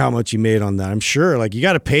wonder how much he made on that. I'm sure, like, you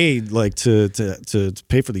got to pay, like, to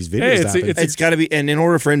pay for these videos. Hey, to it's- happen. it's- It's got to be, and in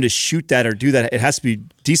order for him to shoot that or do that, it has to be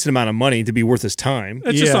decent amount of money to be worth his time.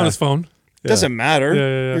 It's just Yeah. on his phone. Doesn't matter.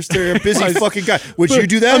 Yeah. You're a busy fucking guy. Would you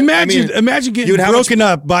do that? Imagine, I mean, imagine getting you'd have broken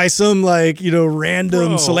up by some like random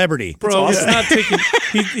Bro. celebrity. Bro, it's not taking.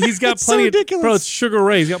 He's got It's so plenty. ridiculous. Bro, it's Sugar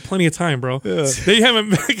Ray. He's got plenty of time, bro. They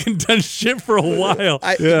haven't fucking done shit for a while. No,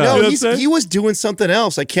 You know what I'm he saying? was doing something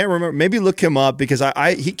else. I can't remember. Maybe look him up because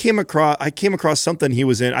I came across something he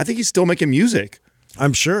was in. I think he's still making music.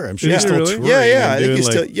 I'm sure. Yeah. he's still Really? touring. Yeah. and I think doing, he's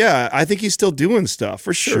like- still. Yeah, I think he's still doing stuff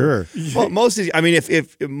for sure. Well, most of these, I mean,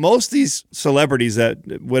 if most of these celebrities at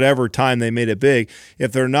whatever time they made it big,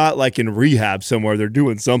 if they're not like in rehab somewhere, they're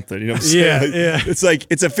doing something. You know what I'm saying? Yeah, Like, yeah. It's like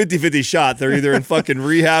it's a 50-50 shot. They're either in fucking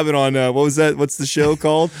rehab and on what was that? What's the show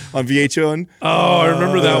called on VH1? Oh, I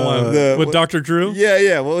remember that one with Dr. Drew.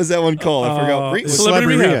 Yeah. What was that one called? I forgot.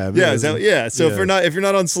 Celebrity Rehab. Yeah, so if you're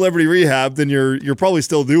not on Celebrity Rehab, then you're probably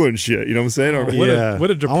still doing shit. You know what I'm saying? Or, What a I want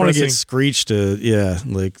to depressing- get Screech to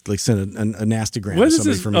like send a nasty gram What to is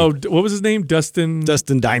somebody his? for me. Oh, what was his name? Dustin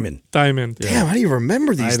Diamond. Diamond. Damn, how do you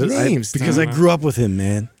remember these names? because I grew up with him,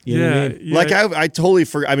 man. You know what I mean? Yeah. Like I totally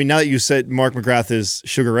forgot. I mean, now that you said Mark McGrath is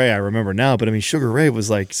Sugar Ray, I remember now. But I mean, Sugar Ray was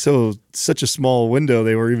like such a small window.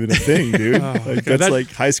 They were even a thing, dude. Like, that's That-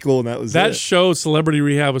 like high school, and that was That it. show, Celebrity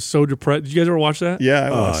Rehab, was so depressed. Did you guys ever watch that? Yeah, I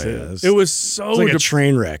Oh, watched yeah. it. It was so It's like a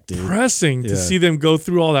train wreck, dude. depressing to Yeah. see them go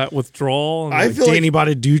through all that withdrawal. And I like, feel Danny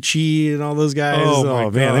Bonaducci and all those guys. Oh, my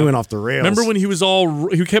man, God. they went off the rails. remember when he was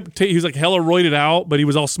he was like hella roided out, but he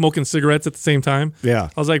was all smoking cigarettes at the same time. Yeah.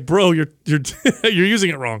 I was like, bro, you're you're using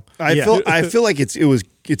it wrong. I feel like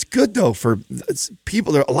it's good though for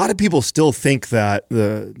people. A lot of people still think that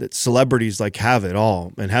that celebrities like have it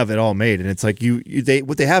all and have it all made, and it's like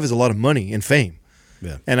what they have is a lot of money and fame.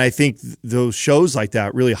 Yeah. And I think those shows like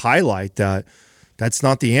that really highlight that that's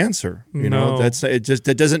not the answer. You know, No.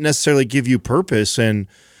 that doesn't necessarily give you purpose. And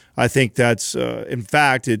I think that's in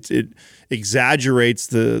fact it exaggerates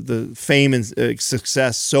the fame and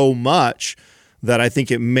success so much that I think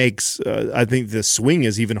it makes I think the swing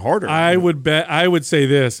is even harder. I would say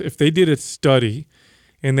this: if they did a study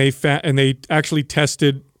and they actually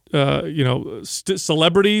tested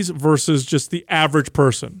celebrities versus just the average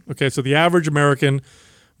person. Okay, so the average American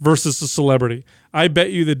versus the celebrity. I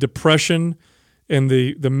bet you the depression and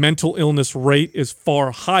the mental illness rate is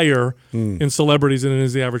far higher in celebrities than it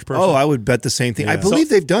is the average person. Oh, I would bet the same thing. I believe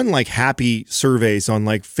they've done like happy surveys on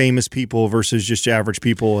like famous people versus just average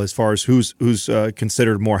people as far as who's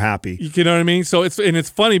considered more happy. You know what I mean? So it's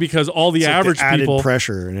funny because all the It's like average the added people,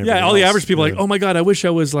 pressure and yeah, everything all the else. average people are like, Yeah. oh my god, I wish I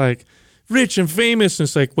was like rich and famous. And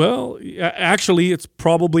it's like, well, actually, it's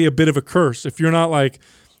probably a bit of a curse if you're not like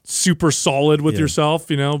super solid with yourself.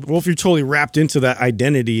 You know, Well, if you're totally wrapped into that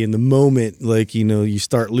identity in the moment, like, you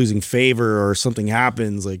start losing favor or something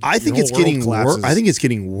happens, like I think your it's whole world getting worse. collapses. I think it's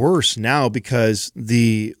getting worse now because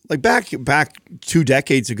back 2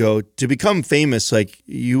 decades ago to become famous, like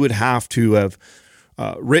you would have to have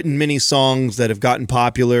written many songs that have gotten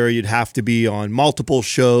popular. You'd have to be on multiple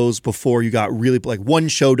shows before you got really like one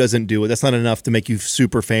show doesn't do it. That's not enough to make you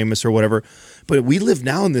super famous or whatever. But we live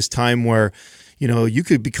now in this time where you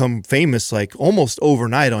could become famous like almost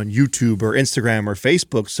overnight on YouTube or Instagram or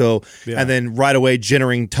Facebook. So, and then right away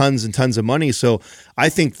generating tons and tons of money. So I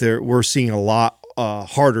think we're seeing a lot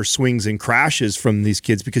harder swings and crashes from these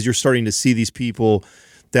kids because you're starting to see these people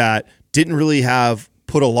that didn't really have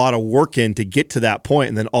put a lot of work in to get to that point,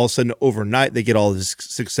 and then all of a sudden overnight they get all this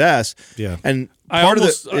success. Yeah. And part of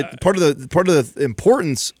the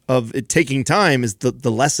importance of it taking time is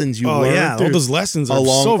the lessons you learn. Yeah, all those lessons are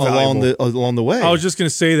so valuable along the way. I was just going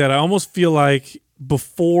to say that I almost feel like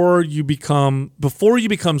before you become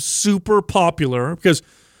super popular, because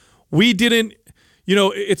we didn't,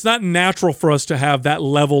 it's not natural for us to have that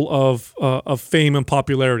level of fame and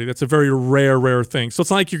popularity. That's a very rare thing. So it's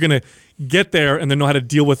not like you're going to get there and then know how to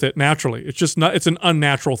deal with it naturally. It's just not. It's an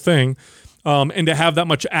unnatural thing, and to have that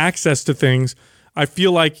much access to things, I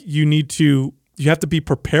feel like you have to be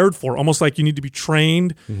prepared for. Almost like you need to be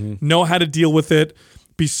trained, know how to deal with it,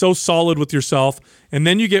 be so solid with yourself, and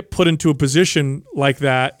then you get put into a position like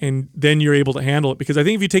that, and then you're able to handle it. Because I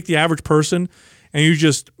think if you take the average person and you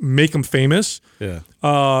just make them famous,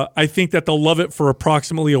 I think that they'll love it for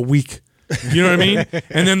approximately a week. You know what I mean?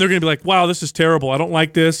 And then they're going to be like, wow, this is terrible. I don't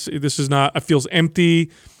like this. This is not, it feels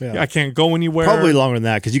empty. I can't go anywhere. Probably longer than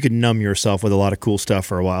that, because you could numb yourself with a lot of cool stuff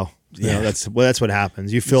for a while. That's what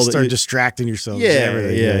happens. You start distracting yourself.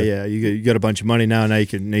 Yeah. You got a bunch of money now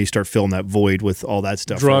you start filling that void with all that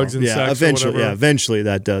stuff. Drugs and sex. Eventually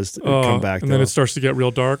that does come back. And then it starts to get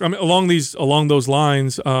real dark. I mean, along those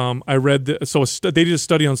lines, I read they did a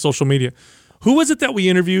study on social media. Who was it that we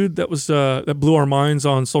interviewed that was that blew our minds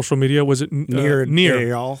on social media? Was it Nir?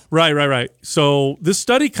 Right. So this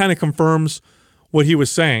study kind of confirms what he was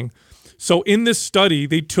saying. So in this study,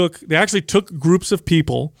 they actually took groups of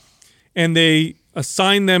people, and they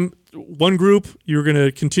assigned them one group, you're going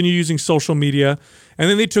to continue using social media. And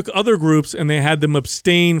then they took other groups and they had them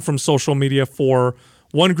abstain from social media for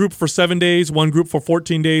one group for 7 days, one group for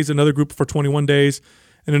 14 days, another group for 21 days,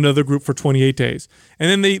 and another group for 28 days.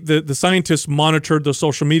 And then the scientists monitored the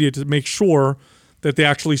social media to make sure that they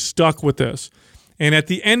actually stuck with this. And at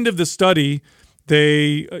the end of the study,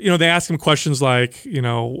 they ask them questions like,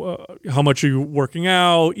 how much are you working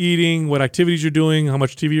out, eating, what activities you're doing, how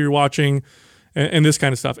much TV you're watching, and this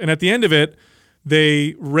kind of stuff. And at the end of it,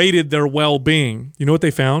 they rated their well-being. You know what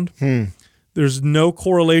they found? There's no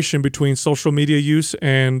correlation between social media use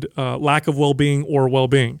and lack of well-being or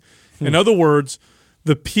well-being. In other words,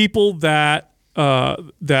 the people that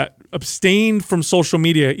abstained from social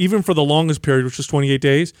media, even for the longest period, which was 28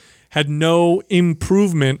 days, had no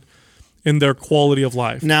improvement in their quality of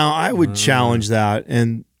life. Now, I would challenge that,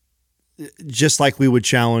 and just like we would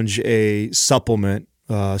challenge a supplement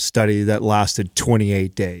study that lasted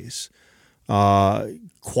 28 days.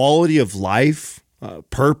 Quality of life,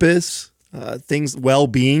 purpose, things,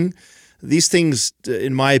 well-being, these things,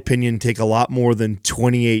 in my opinion, take a lot more than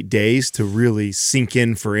 28 days to really sink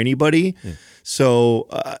in for anybody. Yeah. So,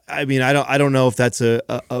 I don't know if that's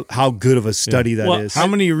how good of a study that is. How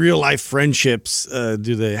many real life friendships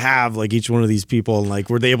do they have? Like each one of these people, and like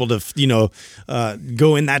were they able to,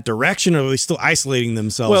 go in that direction, or are they still isolating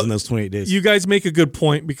themselves in those 28 days? You guys make a good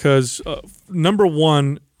point because number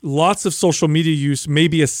one, lots of social media use may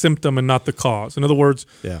be a symptom and not the cause. In other words,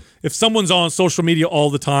 if someone's on social media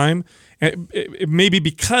all the time, it may be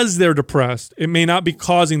because they're depressed. It may not be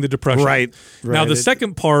causing the depression. Right. Now, the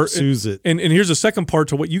second part, soothes it. And here's the second part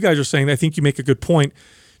to what you guys are saying. I think you make a good point.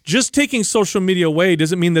 Just taking social media away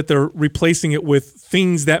doesn't mean that they're replacing it with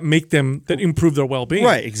things that improve their well-being.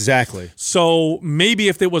 Right, exactly. So maybe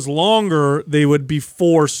if it was longer, they would be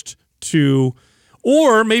forced to,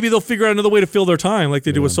 or maybe they'll figure out another way to fill their time like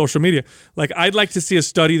they do with social media. Like I'd like to see a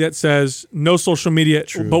study that says no social media,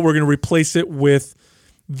 but we're going to replace it with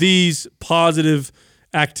these positive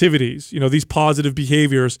activities, these positive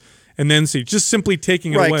behaviors, and then see, just simply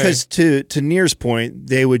taking it away. Right, because to Nir's point,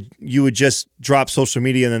 you would just drop social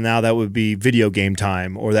media, and then now that would be video game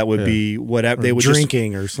time, or that would be whatever. They would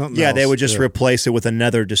drinking or something. Yeah, else. They would just replace it with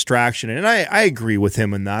another distraction, and I agree with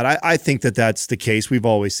him in that. I think that that's the case. We've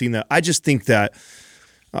always seen that. I just think that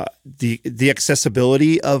the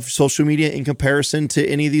accessibility of social media in comparison to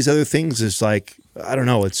any of these other things is like, I don't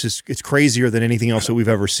know, it's crazier than anything else that we've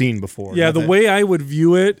ever seen before. Yeah, the way I would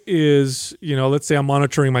view it is, let's say I'm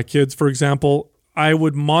monitoring my kids, for example. I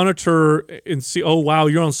would monitor and see, oh, wow,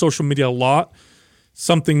 you're on social media a lot.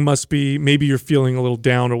 Something must be, maybe you're feeling a little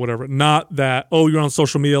down or whatever. Not that, oh, you're on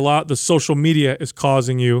social media a lot. The social media is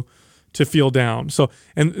causing you to feel down. So,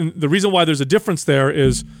 and the reason why there's a difference there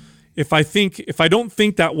is, if I don't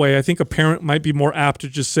think that way, I think a parent might be more apt to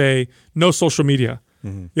just say, no social media.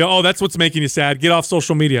 Mm-hmm. That's what's making you sad. Get off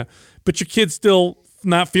social media. But your kid's still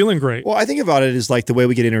not feeling great. Well, I think about it as like the way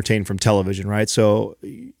we get entertained from television, right? So,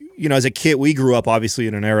 as a kid, we grew up obviously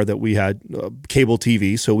in an era that we had cable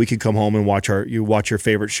TV, so we could come home and watch your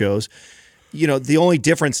favorite shows. the only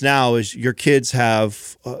difference now is your kids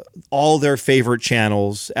have all their favorite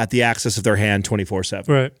channels at the access of their hand 24/7.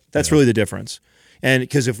 Right. That's really the difference. And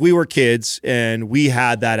because if we were kids and we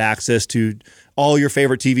had that access to all your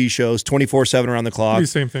favorite TV shows 24/7 around the clock, It'd be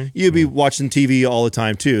the same thing. You'd be watching TV all the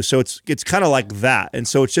time too. So it's kind of like that. And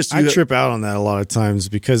so it's just I trip out on that a lot of times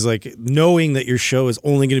because like knowing that your show is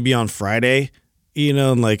only going to be on Friday,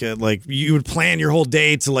 and like you would plan your whole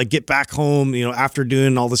day to like get back home, after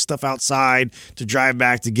doing all the stuff outside to drive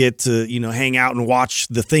back to get to, hang out and watch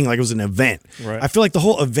the thing like it was an event. Right. I feel like the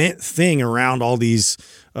whole event thing around all these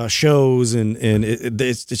shows and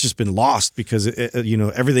it's just been lost because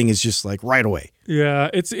everything is just like right away. Yeah,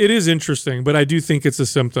 it is interesting, but I do think it's a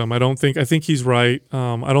symptom. I think he's right.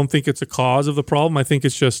 I don't think it's a cause of the problem. I think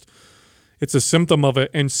it's a symptom of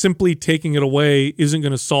it, and simply taking it away isn't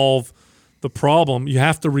going to solve the problem. You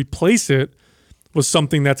have to replace it with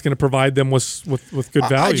something that's going to provide them with good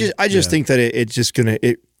value. I just think that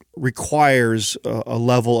it requires a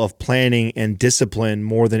level of planning and discipline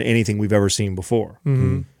more than anything we've ever seen before.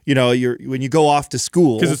 Mm-hmm. When you go off to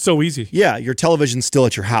school, because it's so easy. Yeah, your television's still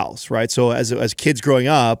at your house, right? So as kids growing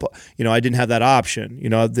up, I didn't have that option.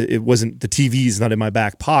 It wasn't, the TV's not in my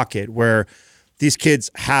back pocket, where these kids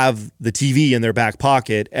have the TV in their back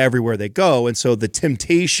pocket everywhere they go, and so the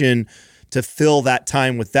temptation to fill that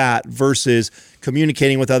time with that versus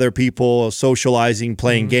communicating with other people, socializing,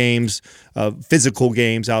 playing games, physical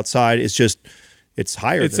games outside, it's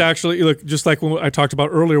higher. It's actually, look, just like when I talked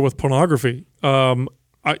about earlier with pornography.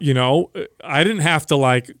 I didn't have to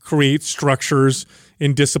like create structures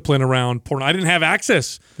and discipline around porn. I didn't have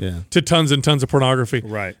access to tons and tons of pornography.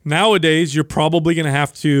 Right. Nowadays, you're probably going to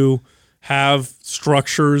have to have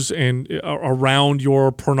structures and around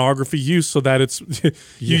your pornography use so that it's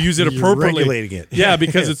you use it appropriately. Regulating it. Yeah,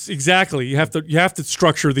 because it's exactly you have to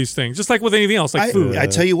structure these things just like with anything else, like food. I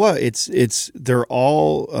tell you what, they're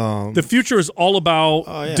all the future is all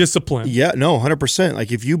about discipline. Yeah, no, 100%.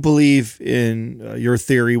 Like if you believe in your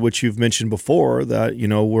theory, which you've mentioned before, that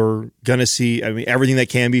we're gonna see. I mean, everything that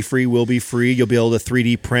can be free will be free. You'll be able to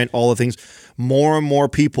 3D print all the things. More and more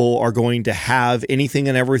people are going to have anything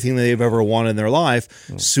and everything that they've ever wanted in their life.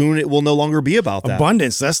 Soon it will no longer be about that.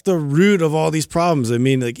 Abundance. That's the root of all these problems. I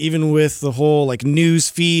mean, like even with the whole like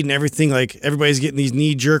news feed and everything, like everybody's getting these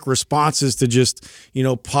knee-jerk responses to just,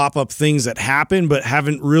 pop up things that happen, but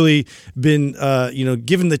haven't really been,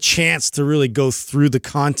 given the chance to really go through the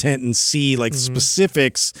content and see like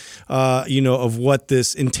specifics, of what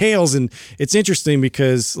this entails. And it's interesting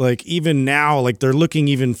because like even now, like they're looking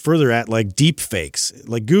even further at like deep fakes.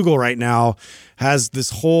 Like Google right now has this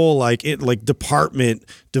whole department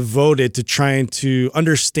devoted to trying to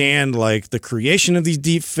understand like the creation of these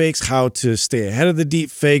deep fakes, how to stay ahead of the deep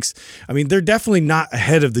fakes. I mean, they're definitely not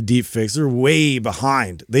ahead of the deep fakes. They're way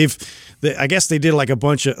behind. I guess they did like a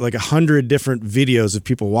bunch of like 100 different videos of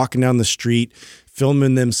people walking down the street,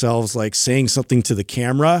 filming themselves like saying something to the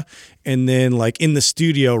camera, and then like in the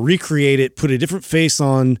studio recreate it, put a different face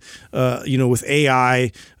on, with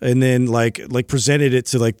AI, and then like presented it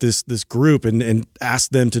to like this group and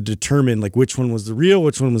asked them to determine like which one was the real,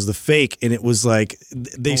 which one was the fake, and it was like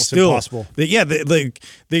they almost still impossible.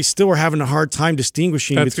 They still were having a hard time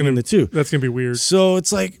distinguishing between the two. That's gonna be weird. So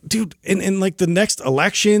it's like, dude, and like the next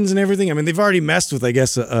elections and everything. I mean, they've already messed with, I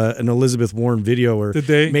guess, an Elizabeth Warren video where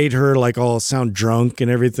they made her like all sound drunk and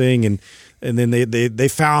everything, and then they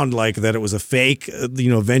found like that it was a fake.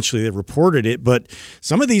 Eventually they reported it, but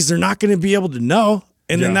some of these they're not going to be able to know.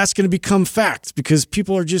 And then that's going to become fact because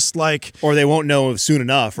people are just like... Or they won't know soon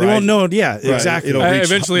enough, right? They won't know, yeah, right. Exactly. It'll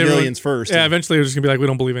reach millions first. Yeah, eventually they're just going to be like, we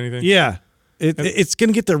don't believe anything. Yeah. It's going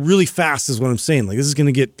to get there really fast is what I'm saying. Like, this is going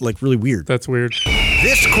to get like really weird. That's weird.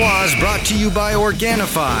 This Quaz brought to you by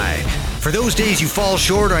Organifi. For those days you fall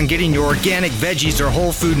short on getting your organic veggies or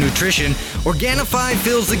whole food nutrition, Organifi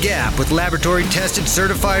fills the gap with laboratory-tested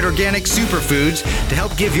certified organic superfoods to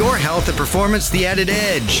help give your health and performance the added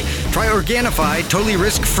edge. Try Organifi totally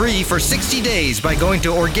risk-free for 60 days by going to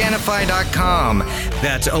Organifi.com.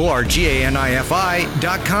 That's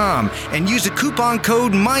ORGANIFI.com. And use the coupon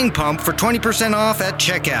code MINDPUMP for 20% off at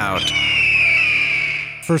checkout.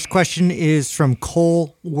 First question is from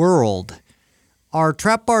Cole World. Are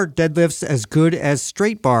trap bar deadlifts as good as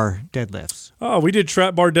straight bar deadlifts? Oh, we did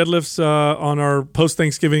trap bar deadlifts on our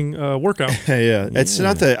post-Thanksgiving workout. Yeah. It's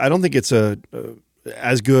not that. I don't think it's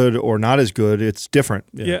as good or not as good. It's different.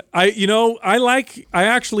 Yeah. I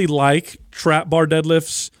actually like trap bar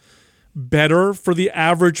deadlifts better for the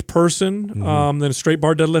average person than a straight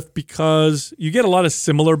bar deadlift because you get a lot of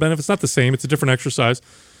similar benefits. Not the same. It's a different exercise.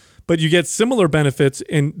 but you get similar benefits.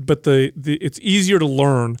 But it's easier to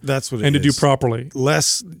learn. That's what it and is. to do properly.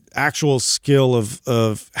 Less actual skill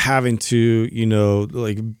of having to,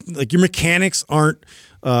 like your mechanics aren't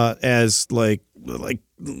as like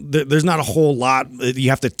there's not a whole lot that you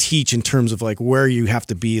have to teach in terms of like where you have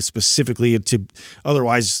to be specifically to,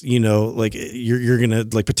 otherwise, like you're gonna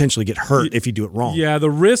like potentially get hurt if you do it wrong. Yeah, the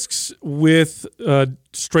risks with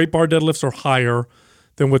straight bar deadlifts are higher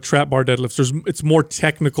than with trap bar deadlifts. It's more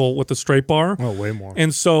technical with the straight bar. Oh, way more.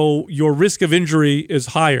 And so your risk of injury is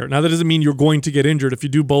higher. Now, that doesn't mean you're going to get injured. If you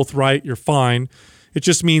do both right, you're fine. It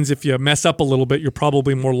just means if you mess up a little bit, you're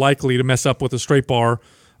probably more likely to mess up with a straight bar.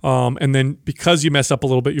 And then because you mess up a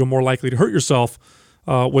little bit, you're more likely to hurt yourself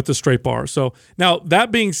with the straight bar. So now,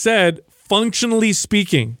 that being said, functionally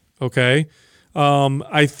speaking, okay,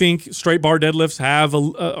 I think straight bar deadlifts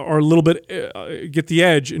are a little bit get the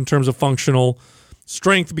edge in terms of functional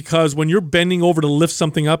strength, because when you're bending over to lift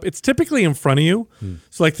something up, it's typically in front of you.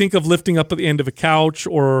 So like think of lifting up at the end of a couch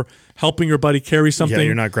or helping your buddy carry something. Yeah,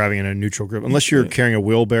 you're not grabbing in a neutral grip unless you're carrying a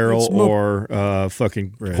wheelbarrow or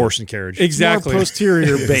fucking horse and carriage. Exactly. More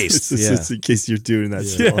posterior based. It's in case you're doing that.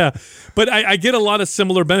 Still. Yeah, but I get a lot of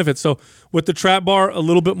similar benefits. So with the trap bar, a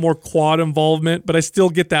little bit more quad involvement, but I still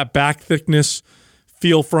get that back thickness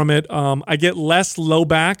feel from it. I get less low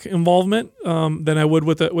back involvement than I would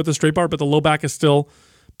with a straight bar, but the low back is still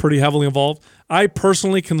pretty heavily involved. I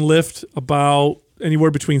personally can lift about anywhere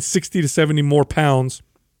between 60 to 70 more pounds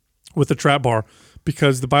with the trap bar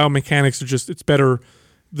because the biomechanics are it's better.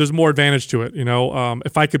 There's more advantage to it.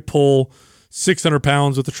 If I could pull 600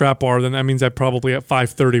 pounds with the trap bar, then that means I'm probably at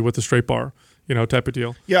 530 with the straight bar, type of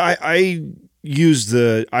deal. Yeah, I used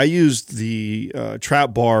the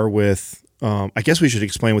trap bar with. I guess we should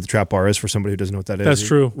explain what the trap bar is for somebody who doesn't know what that is. That's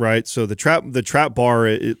true, right? So the trap bar,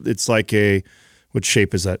 it's like a. What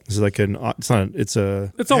shape is that? Is it like an? It's not. It's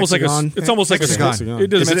a. It's almost hexagon. like a. It's almost like Hexagon. a. It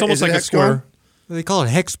doesn't. It's almost like a square. They call it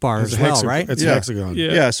hex bar as well, right? It's a hexagon.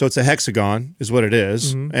 Yeah, so it's a hexagon is what it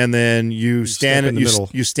is. And then you stand in the middle.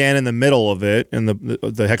 You stand in the middle of it, and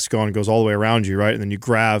the hexagon goes all the way around you, right? And then you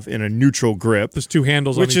grab in a neutral grip. There's two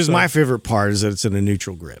handles, which on each is my side. favorite part, is that it's in a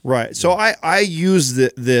neutral grip. Right. So I use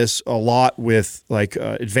this a lot with like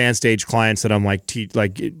advanced age clients that I'm like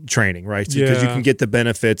training, right? Because you can get the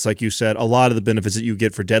benefits, like you said, a lot of the benefits that you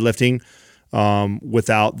get for deadlifting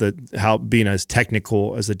without being as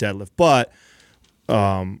technical as the deadlift, but.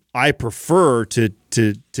 I prefer to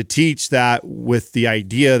teach that with the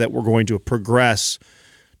idea that we're going to progress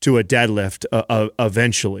to a deadlift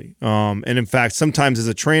eventually. And in fact, sometimes as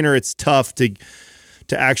a trainer, it's tough to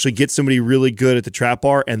actually get somebody really good at the trap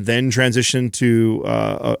bar and then transition to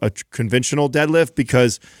a conventional deadlift,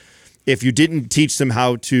 because if you didn't teach them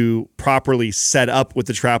how to properly set up with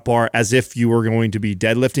the trap bar as if you were going to be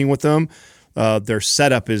deadlifting with them, their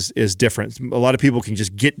setup is different. A lot of people can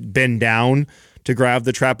just bend down to grab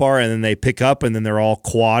the trap bar and then they pick up and then they're all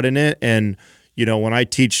quad in it. And, when I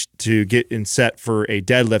teach to get in set for a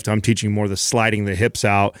deadlift, I'm teaching more the sliding the hips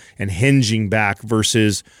out and hinging back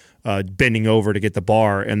versus bending over to get the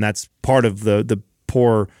bar. And that's part of the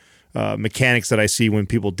poor mechanics that I see when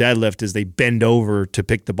people deadlift is they bend over to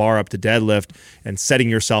pick the bar up to deadlift, and setting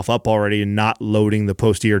yourself up already and not loading the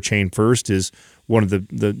posterior chain first is one of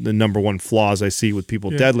the number one flaws I see with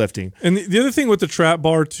people deadlifting. And the other thing with the trap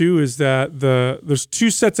bar too is that there's two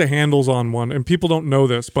sets of handles on one, and people don't know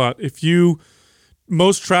this, but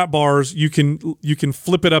most trap bars you can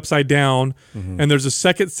flip it upside down, and there's a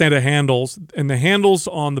second set of handles, and the handles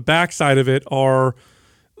on the back side of it are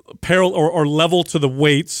parallel or level to the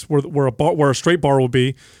weights where a straight bar will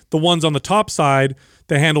be. The ones on the top side,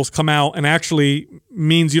 the handles come out and actually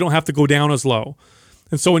means you don't have to go down as low.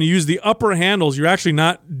 And so when you use the upper handles, you're actually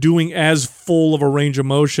not doing as full of a range of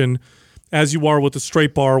motion as you are with the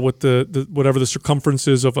straight bar with the whatever the circumference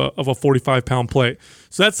is of a 45-pound plate.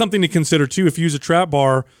 So that's something to consider too. If you use a trap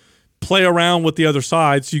bar, play around with the other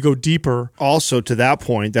side so you go deeper. Also, to that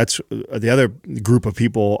point, that's the other group of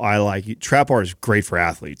people I like. Trap bar is great for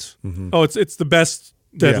athletes. Oh, it's the best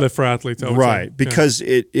deadlift for athletes, I would say. Right, because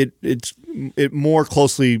it more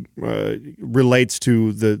closely relates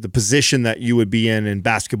to the position that you would be in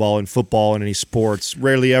basketball and football and any sports.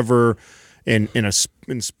 Rarely ever in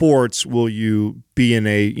sports will you be in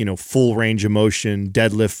a full range of motion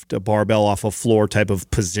deadlift a barbell off a floor type of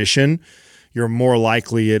position. You're more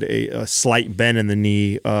likely at a slight bend in the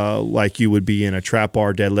knee like you would be in a trap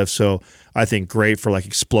bar deadlift. So I think great for like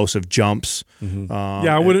explosive jumps.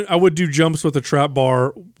 I would do jumps with a trap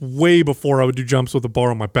bar way before I would do jumps with a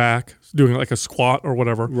bar on my back, doing like a squat or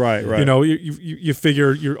whatever. Right. You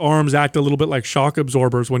figure your arms act a little bit like shock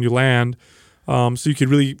absorbers when you land. So you could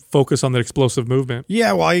really focus on that explosive movement.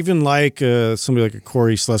 Yeah, well, I even like somebody like a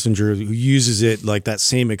Corey Schlesinger who uses it like that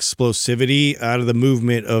same explosivity out of the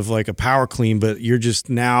movement of like a power clean, but you're just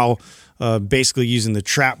now basically using the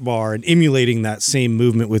trap bar and emulating that same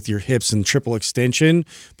movement with your hips and triple extension,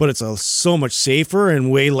 but it's so much safer and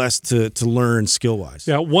way less to learn skill-wise.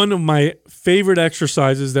 Yeah, one of my favorite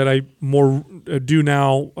exercises that I do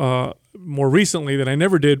now more recently that I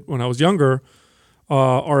never did when I was younger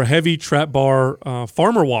are heavy trap bar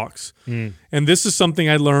farmer walks. And this is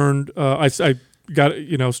something I learned, I got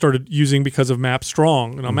started using because of Map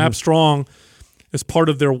Strong. Now, Map Strong, as part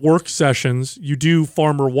of their work sessions, you do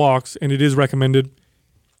farmer walks, and it is recommended.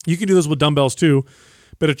 You can do this with dumbbells too,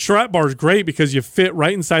 but a trap bar is great because you fit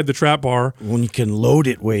right inside the trap bar. When you can load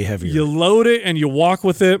it way heavier. You load it and you walk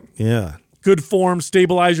with it. Yeah. Good form,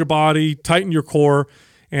 stabilize your body, tighten your core.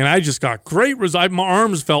 And I just got great results. My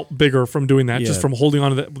arms felt bigger from doing that, just from holding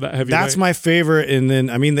on to that heavy That's weight. my favorite. And then,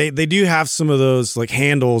 I mean, they do have some of those like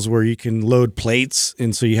handles where you can load plates.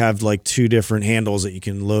 And so you have like two different handles that you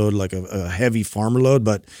can load, like a heavy farmer load.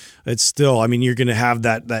 But it's still, I mean, you're going to have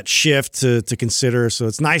that shift to consider. So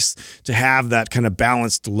it's nice to have that kind of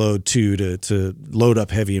balanced load too, to load up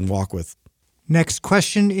heavy and walk with. Next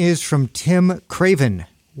question is from Tim Craven.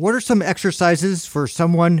 What are some exercises for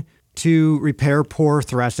someone to repair poor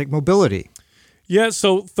thoracic mobility? Yeah,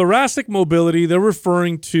 so thoracic mobility, they're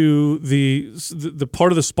referring to the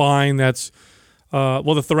part of the spine that's,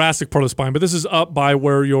 the thoracic part of the spine, but this is up by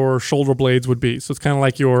where your shoulder blades would be. So it's kind of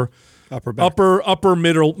like your upper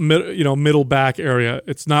middle back area.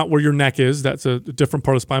 It's not where your neck is. That's a different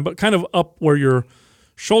part of the spine, but kind of up where your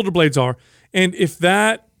shoulder blades are. And if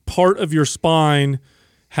that part of your spine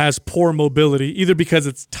has poor mobility, either because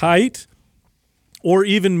it's tight or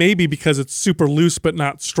even maybe because it's super loose but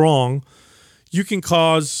not strong, it can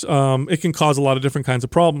cause a lot of different kinds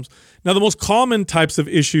of problems. Now, the most common types of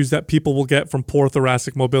issues that people will get from poor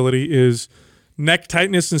thoracic mobility is neck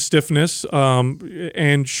tightness and stiffness,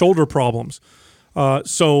 and shoulder problems.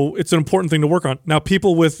 So it's an important thing to work on. Now,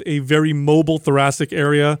 people with a very mobile thoracic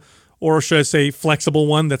area, or should I say flexible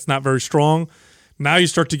one that's not very strong, now you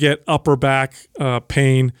start to get upper back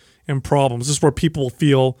pain and problems. This is where people will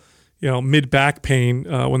feel mid-back pain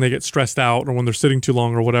when they get stressed out or when they're sitting too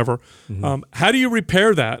long or whatever. How do you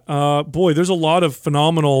repair that? There's a lot of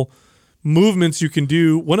phenomenal movements you can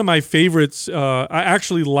do. One of my favorites, I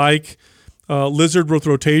actually like lizard with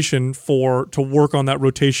rotation to work on that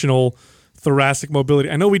rotational thoracic mobility.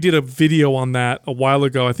 I know we did a video on that a while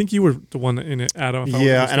ago. I think you were the one in it, Adam.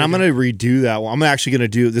 Yeah, and I'm going to redo that one. I'm actually going to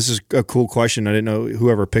do, this is a cool question. I didn't know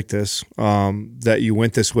whoever picked this, that you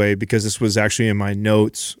went this way, because this was actually in my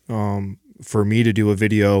notes for me to do a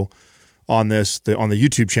video on this on the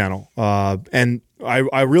YouTube channel. And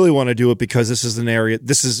I really want to do it because this is an area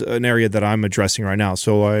that I'm addressing right now.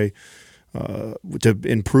 So to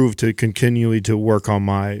improve, to continually to work on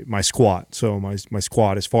my squat. So my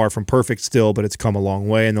squat is far from perfect still, but it's come a long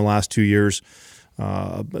way in the last 2 years.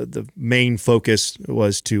 The main focus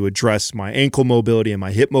was to address my ankle mobility and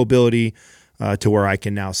my hip mobility to where I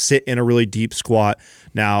can now sit in a really deep squat.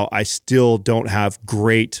 Now, I still don't have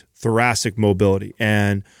great thoracic mobility.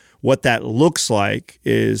 And what that looks like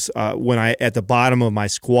is when at the bottom of my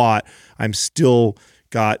squat, I'm still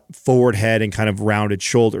got forward head and kind of rounded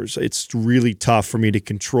shoulders. It's really tough for me to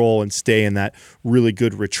control and stay in that really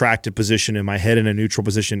good retracted position and my head in a neutral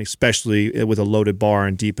position, especially with a loaded bar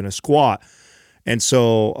and deep in a squat. And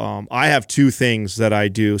so I have two things that I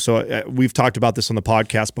do. So we've talked about this on the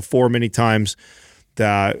podcast before many times,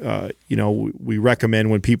 that we recommend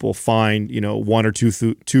when people find one or two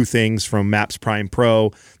things from MAPS Prime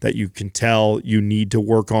Pro that you can tell you need to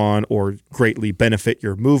work on or greatly benefit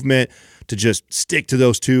your movement, to just stick to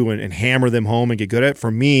those two and hammer them home and get good at it.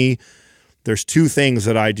 For me, there's two things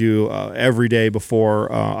that I do every day before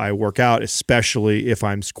I work out, especially if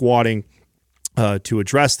I'm squatting, to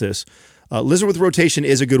address this. Lizard with rotation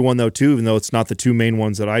is a good one though too, even though it's not the two main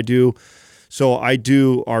ones that I do. So I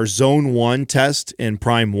do our Zone 1 test in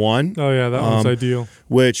Prime 1. Oh, yeah, that one's ideal.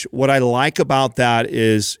 Which, what I like about that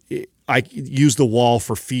is I use the wall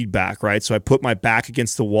for feedback, right? So I put my back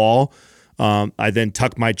against the wall. I then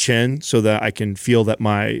tuck my chin so that I can feel that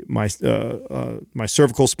my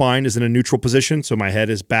cervical spine is in a neutral position. So my head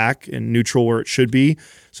is back and neutral where it should be.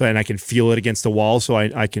 And I can feel it against the wall, so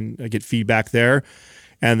I get feedback there.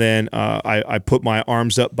 And then I put my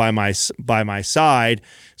arms up by my side,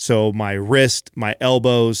 so my wrist, my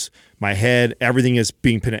elbows, my head, everything is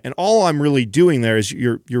being pinned. And all I'm really doing there is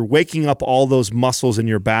you're waking up all those muscles in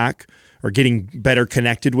your back, or getting better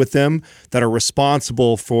connected with them that are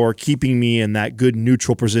responsible for keeping me in that good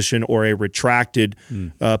neutral position or a retracted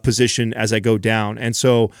position as I go down. And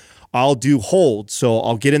so I'll do hold. So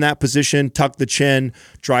I'll get in that position, tuck the chin,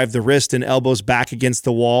 drive the wrist and elbows back against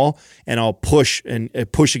the wall, and I'll push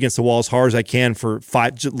against the wall as hard as I can for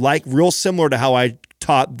 5, like real similar to how I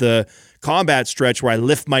taught the combat stretch where I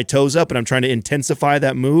lift my toes up and I'm trying to intensify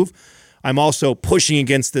that move. I'm also pushing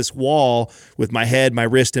against this wall with my head, my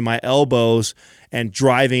wrist, and my elbows and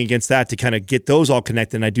driving against that to kind of get those all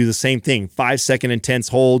connected. And I do the same thing, 5-second intense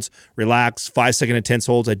holds, relax, 5-second intense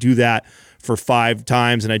holds. I do that for 5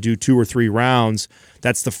 times and I do 2 or 3 rounds.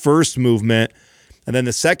 That's the first movement. And then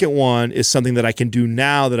the second one is something that I can do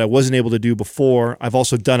now that I wasn't able to do before. I've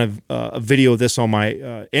also done a video of this on my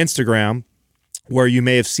Instagram where you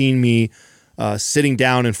may have seen me sitting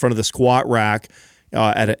down in front of the squat rack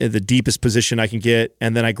at the deepest position I can get.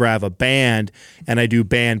 And then I grab a band and I do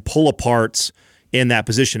band pull-aparts in that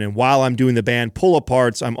position. And while I'm doing the band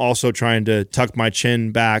pull-aparts, I'm also trying to tuck my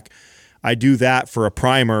chin back. I do that for a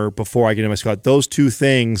primer before I get in my squat. Those 2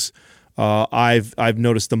 things, I've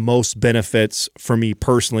noticed the most benefits for me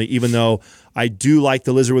personally, even though I do like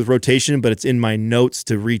the lizard with rotation, but it's in my notes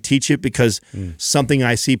to reteach it because something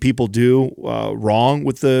I see people do wrong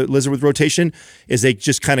with the lizard with rotation is they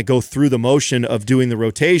just kind of go through the motion of doing the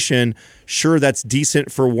rotation. Sure, that's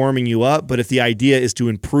decent for warming you up, but if the idea is to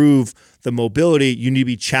improve the mobility, you need to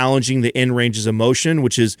be challenging the end ranges of motion,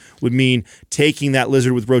 which would mean taking that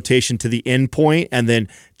lizard with rotation to the end point and then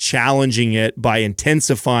challenging it by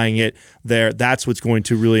intensifying it there. That's what's going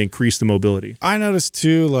to really increase the mobility. I noticed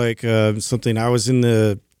too, like something, I was in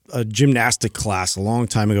a gymnastic class a long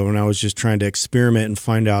time ago when I was just trying to experiment and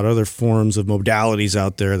find out other forms of modalities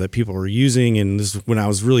out there that people were using. And this is when I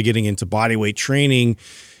was really getting into bodyweight training.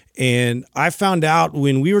 And I found out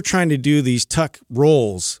when we were trying to do these tuck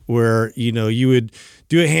rolls where, you would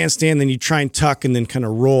do a handstand, then you try and tuck and then kind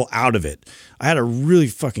of roll out of it. I had a really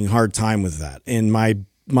fucking hard time with that. And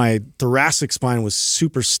my thoracic spine was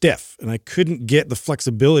super stiff and I couldn't get the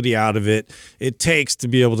flexibility out of it takes to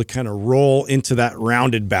be able to kind of roll into that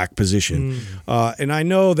rounded back position. And I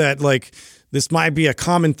know that this might be a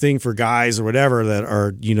common thing for guys or whatever that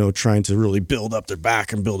are, trying to really build up their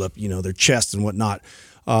back and build up, their chest and whatnot.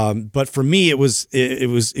 But for me, it was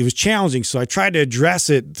challenging. So I tried to address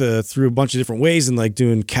it through a bunch of different ways and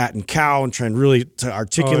doing cat and cow and trying really to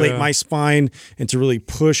articulate my spine and to really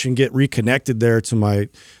push and get reconnected there to my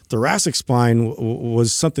thoracic spine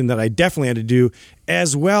was something that I definitely had to do,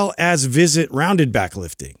 as well as visit rounded back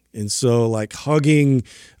lifting. And so hugging,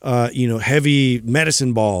 heavy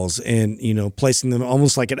medicine balls and, placing them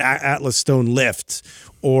almost like an Atlas stone lift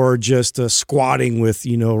or just squatting with,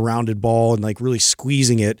 rounded ball and really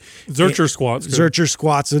squeezing it. Zercher squats. Zercher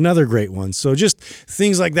squats, another great one. So just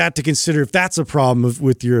things like that to consider if that's a problem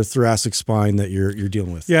with your thoracic spine that you're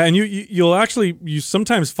dealing with. Yeah. And you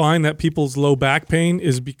sometimes find that people's low back pain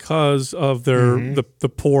is because of their, the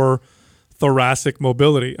poor thoracic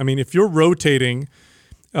mobility. I mean, if you're rotating,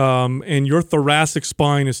 and your thoracic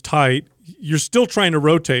spine is tight, you're still trying to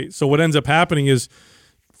rotate. So what ends up happening is,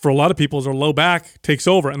 for a lot of people, is their low back takes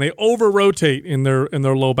over, and they over-rotate in their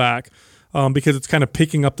low back because it's kind of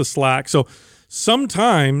picking up the slack. So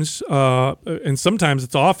sometimes, and sometimes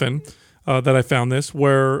it's often that I found this,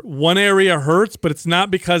 where one area hurts, but it's not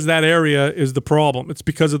because that area is the problem. It's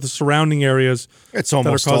because of the surrounding areas that are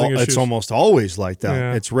causing issues. It's almost always like that.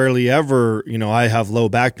 Yeah. It's rarely ever, I have low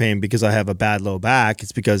back pain because I have a bad low back.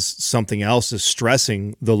 It's because something else is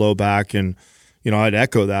stressing the low back. And, I'd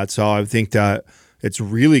echo that. So I think that it's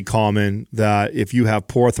really common that if you have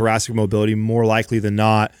poor thoracic mobility, more likely than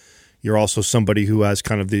not, you're also somebody who has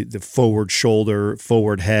kind of the forward shoulder,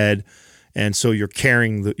 forward head. And so you're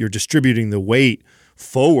you're distributing the weight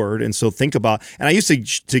forward. And so think about, and I used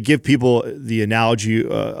to give people the analogy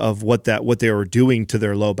of what they were doing to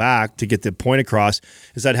their low back to get the point across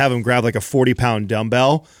is I'd have them grab a 40-pound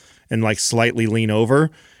dumbbell and slightly lean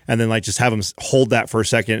over and then just have them hold that for a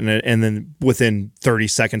second. And then within 30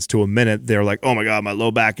 seconds to a minute, they're like, oh my God, my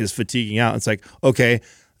low back is fatiguing out. It's okay,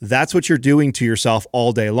 that's what you're doing to yourself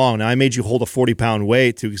all day long. Now I made you hold a 40-pound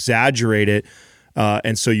weight to exaggerate it.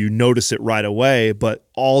 And so you notice it right away, but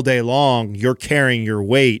all day long you're carrying your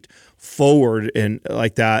weight forward and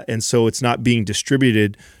like that. And so it's not being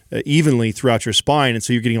distributed evenly throughout your spine. And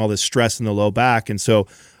so you're getting all this stress in the low back. And so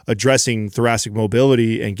addressing thoracic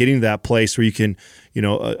mobility and getting to that place where you can,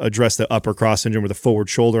 address the upper cross syndrome or the forward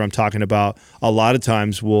shoulder I'm talking about a lot of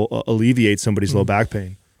times will alleviate somebody's low back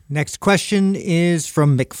pain. Next question is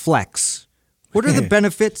from McFlex. What are the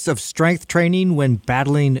benefits of strength training when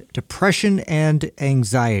battling depression and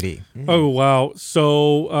anxiety? Oh, wow.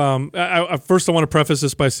 So first I want to preface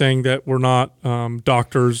this by saying that we're not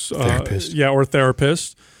doctors. Therapists. Or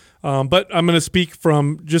therapists. But I'm going to speak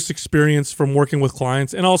from just experience from working with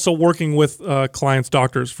clients and also working with clients'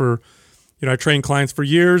 doctors I trained clients for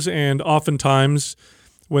years, and oftentimes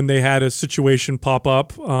when they had a situation pop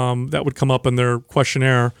up that would come up in their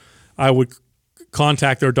questionnaire, I would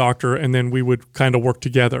contact their doctor, and then we would kind of work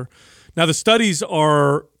together. Now, the studies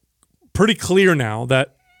are pretty clear now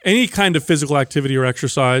that any kind of physical activity or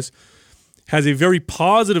exercise has a very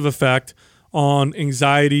positive effect on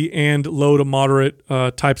anxiety and low to moderate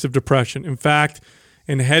types of depression. In fact,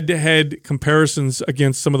 in head-to-head comparisons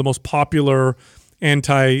against some of the most popular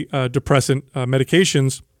antidepressant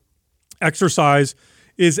medications, exercise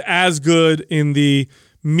is as good in the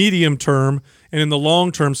medium term, and in the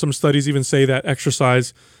long term, some studies even say that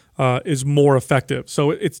exercise is more effective.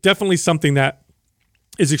 So it's definitely something that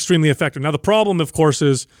is extremely effective. Now, the problem, of course,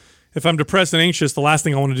 is if I'm depressed and anxious, the last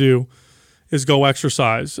thing I want to do is go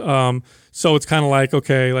exercise. So it's kind of like,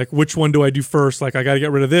 okay, like which one do I do first? Like I got to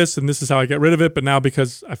get rid of this, and this is how I get rid of it. But now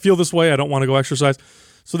because I feel this way, I don't want to go exercise.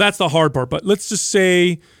 So that's the hard part. But let's just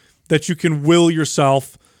say that you can will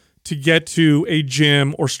yourself to get to a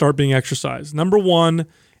gym or start being exercised. Number one,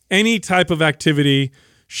 any type of activity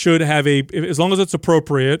should have as long as it's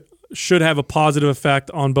appropriate, should have a positive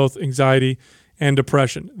effect on both anxiety and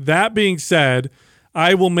depression. That being said,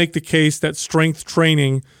 I will make the case that strength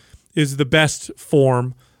training is the best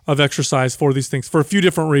form of exercise for these things for a few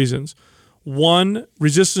different reasons. One,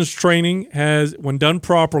 resistance training when done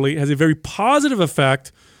properly, has a very positive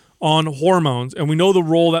effect on hormones, and we know the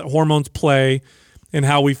role that hormones play in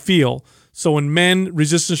how we feel. So in men,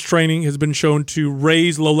 resistance training has been shown to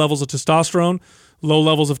raise low levels of testosterone. Low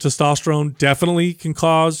levels of testosterone definitely can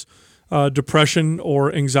cause depression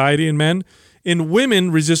or anxiety in men. In women,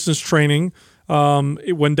 resistance training,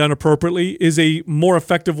 when done appropriately, is a more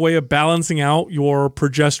effective way of balancing out your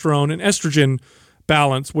progesterone and estrogen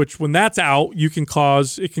balance, which when that's out, it can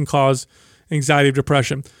cause anxiety or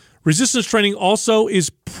depression. Resistance training also is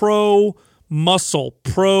pro-muscle,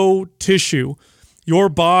 pro-tissue. Your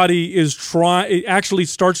body it actually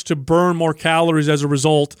starts to burn more calories as a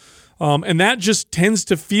result, and that just tends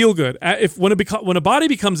to feel good. When a body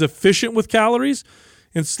becomes efficient with calories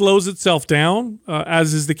and slows itself down,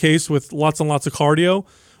 as is the case with lots and lots of cardio,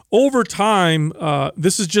 over time,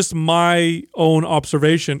 this is just my own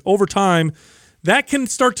observation, over time, that can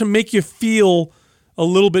start to make you feel a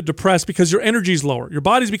little bit depressed because your energy is lower. Your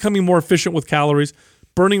body's becoming more efficient with calories,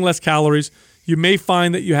 burning less calories. You may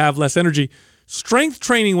find that you have less energy. Strength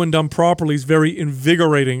training, when done properly, is very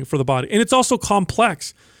invigorating for the body. And it's also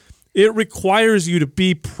complex. It requires you to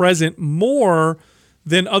be present more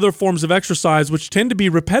than other forms of exercise, which tend to be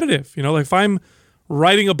repetitive. Like if I'm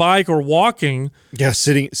riding a bike or walking. Yeah,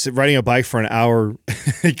 riding a bike for an hour,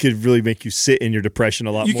 it could really make you sit in your depression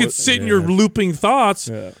a lot more. You could sit in your looping thoughts,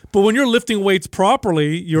 but when you're lifting weights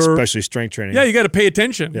properly, especially strength training. Yeah, you got to pay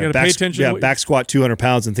attention. You got to pay attention. Yeah, back squat 200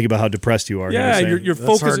 pounds and think about how depressed you are. Yeah, you're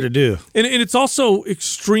focused. That's hard to do. And it's also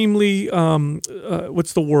extremely,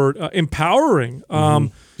 empowering.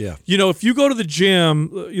 Yeah. If you go to the gym,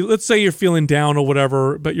 let's say you're feeling down or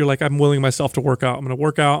whatever, but you're like, I'm willing myself to work out. I'm going to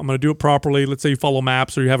work out. I'm going to do it properly. Let's say you follow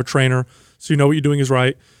maps or you have a trainer, so you know what you're doing is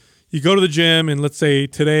right. You go to the gym, and let's say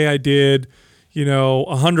today I did,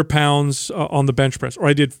 100 pounds on the bench press, or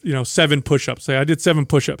I did, 7 push-ups. Say I did 7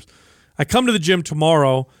 push-ups. I come to the gym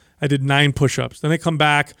tomorrow, I did 9 push-ups. Then I come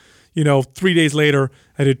back, 3 days later,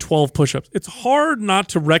 I did 12 push-ups. It's hard not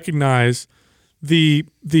to recognize the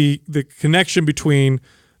connection between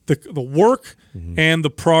the work and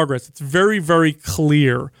the progress. It's very, very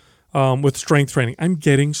clear with strength training. I'm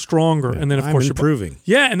getting stronger, and then of course I'm improving.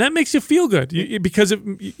 And that makes you feel good because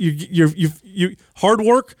you hard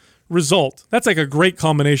work, result. That's like a great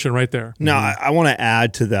combination right there. Now, I want to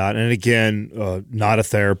add to that, and again, not a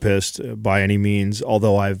therapist by any means,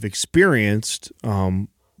 although I've experienced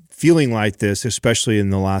feeling like this, especially in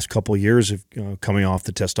the last couple of years of coming off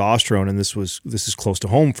the testosterone, and this is close to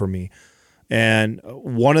home for me. And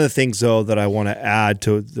one of the things, though, that I want to add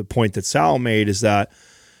to the point that Sal made is that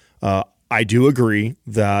I do agree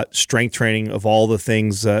that strength training, of all the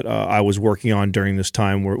things that I was working on during this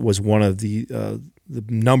time, was one of the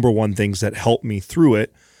number one things that helped me through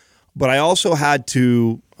it. But I also had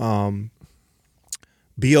to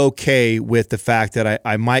be okay with the fact that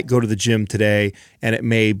I might go to the gym today and it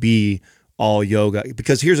may be all yoga.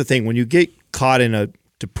 Because here's the thing, when you get caught in a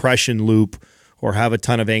depression loop or have a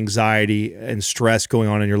ton of anxiety and stress going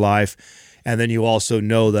on in your life, and then you also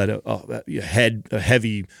know that a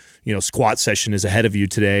heavy squat session is ahead of you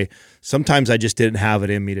today. Sometimes I just didn't have it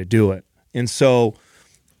in me to do it. And so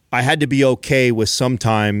I had to be okay with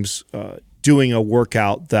sometimes doing a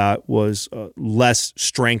workout that was less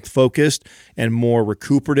strength focused and more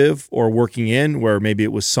recuperative, or working in where maybe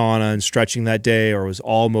it was sauna and stretching that day, or it was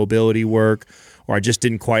all mobility work, or I just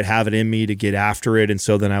didn't quite have it in me to get after it. And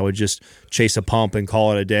so then I would just chase a pump and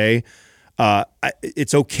call it a day.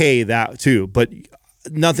 It's okay that too, but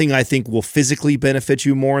nothing I think will physically benefit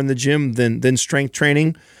you more in the gym than strength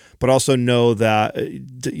training. But also know that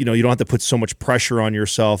you don't have to put so much pressure on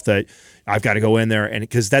yourself that I've got to go in there, and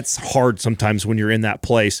because that's hard sometimes when you're in that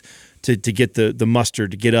place to get the muster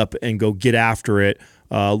to get up and go get after it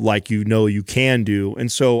like you can do.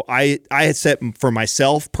 And so I had set for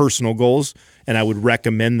myself personal goals, and I would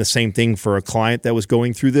recommend the same thing for a client that was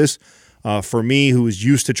going through this. For me, who was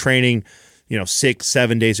used to training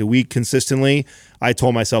 6-7 days a week consistently, I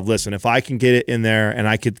told myself, listen, if I can get it in there and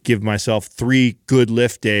I could give myself 3 good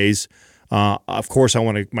lift days, of course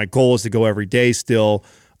my goal is to go every day still,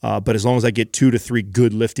 but as long as I get 2 to 3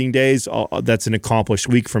 good lifting days, that's an accomplished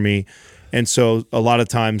week for me. And so a lot of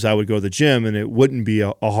times I would go to the gym and it wouldn't be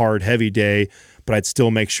a hard, heavy day, but I'd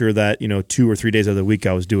still make sure that 2 or 3 days of the week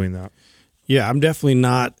I was doing that. Yeah, I'm definitely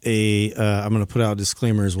not I'm going to put out a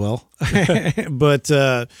disclaimer as well, but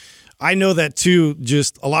I know that too.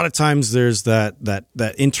 Just a lot of times there's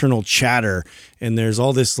that internal chatter, and there's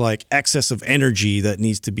all this like excess of energy that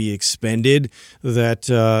needs to be expended. That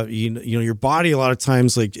your body a lot of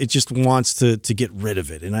times like it just wants to get rid of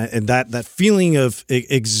it, and that feeling of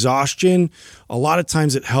exhaustion. A lot of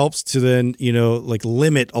times it helps to then like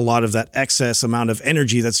limit a lot of that excess amount of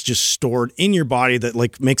energy that's just stored in your body that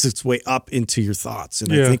like makes its way up into your thoughts.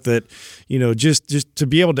 And I think that just to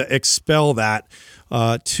be able to expel that.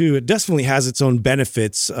 Too, it definitely has its own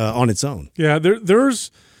benefits on its own. Yeah, there's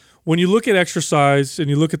when you look at exercise and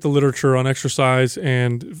you look at the literature on exercise,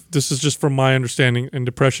 and this is just from my understanding in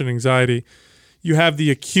depression, anxiety, you have the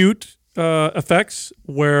acute effects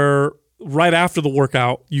where right after the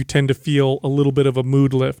workout you tend to feel a little bit of a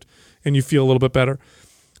mood lift and you feel a little bit better.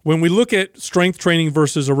 When we look at strength training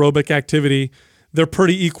versus aerobic activity, they're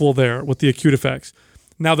pretty equal there with the acute effects.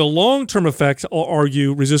 Now, the long-term effects, I'll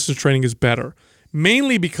argue resistance training is better.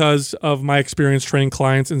 Mainly because of my experience training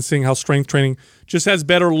clients and seeing how strength training just has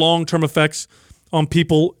better long-term effects on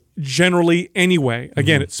people generally anyway.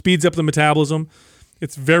 Again, it speeds up the metabolism.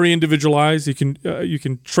 It's very individualized. You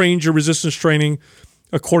can train your resistance training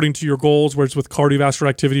according to your goals, whereas with cardiovascular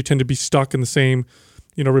activity, you tend to be stuck in the same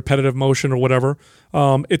repetitive motion or whatever.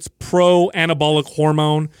 It's pro-anabolic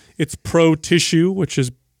hormone. It's pro-tissue, which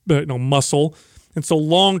is muscle. And so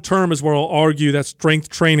long-term is where I'll argue that strength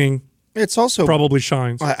training it's also probably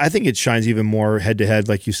shines. I think it shines even more head to head,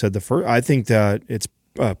 like you said. I think that it's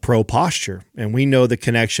pro posture, and we know the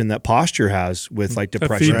connection that posture has with like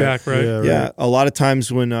depression. That feedback, right? Yeah. A lot of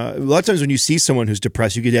times when you see someone who's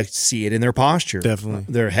depressed, you can see it in their posture.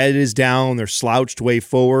 Definitely, their head is down, they're slouched way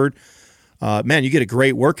forward. Man, you get a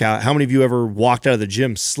great workout. How many of you ever walked out of the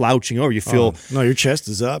gym slouching over? You feel no, your chest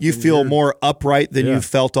is up. You feel more upright than you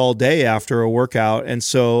felt all day after a workout, and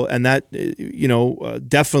that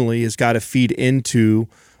definitely has got to feed into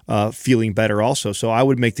feeling better also. So I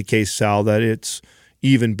would make the case, Sal, that it's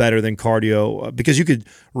even better than cardio because you could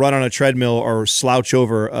run on a treadmill or slouch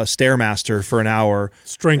over a Stairmaster for an hour,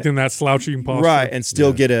 strengthen that slouching posture, right, and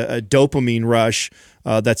still get a dopamine rush.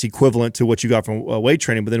 That's equivalent to what you got from weight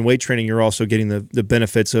training. But then weight training, you're also getting the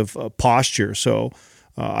benefits of posture. So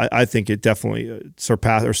I think it definitely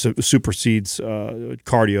supersedes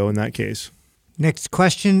cardio in that case. Next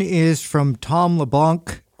question is from Tom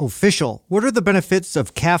LeBlanc, official. What are the benefits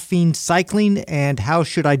of caffeine cycling and how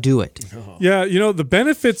should I do it? Yeah, the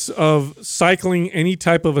benefits of cycling any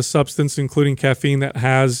type of a substance, including caffeine, that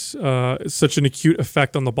has such an acute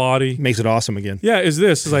effect on the body. Makes it awesome again. Yeah, is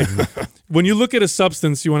like when you look at a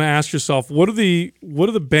substance, you want to ask yourself, what are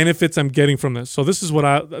the benefits I'm getting from this? So this is what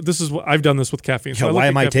I've done this with caffeine. So why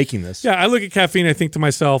am I taking this? Yeah, I look at caffeine, I think to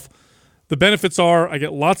myself, the benefits are I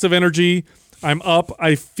get lots of energy, I'm up,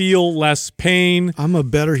 I feel less pain. I'm a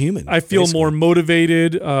better human. I feel more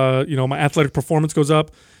motivated. My athletic performance goes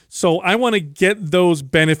up. So I want to get those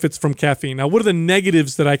benefits from caffeine. Now, what are the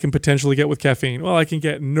negatives that I can potentially get with caffeine? Well, I can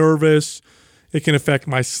get nervous. It can affect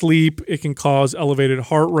my sleep. It can cause elevated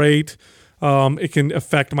heart rate. It can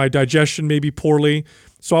affect my digestion maybe poorly.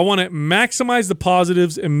 So I want to maximize the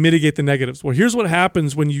positives and mitigate the negatives. Well, here's what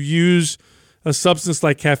happens when you use a substance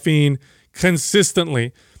like caffeine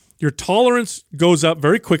consistently. Your tolerance goes up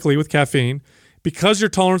very quickly with caffeine. Because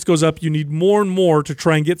your tolerance goes up, you need more and more to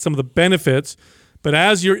try and get some of the benefits. But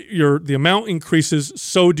as the amount increases,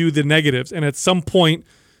 so do the negatives. And at some point,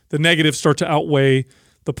 the negatives start to outweigh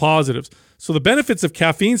the positives. So the benefits of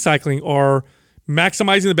caffeine cycling are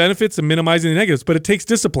maximizing the benefits and minimizing the negatives, but it takes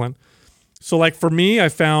discipline. So like for me, I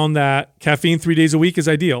found that caffeine 3 days a week is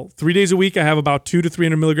ideal. 3 days a week, I have about 200 to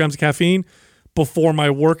 300 milligrams of caffeine before my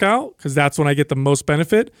workout because that's when I get the most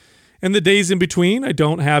benefit. And the days in between, I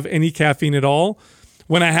don't have any caffeine at all.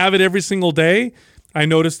 When I have it every single day, I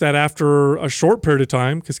notice that after a short period of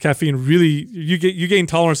time, because caffeine really, you gain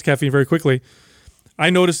tolerance to caffeine very quickly. I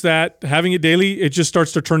notice that having it daily, it just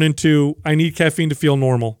starts to turn into, I need caffeine to feel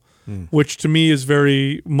normal, which to me is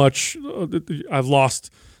very much, I've lost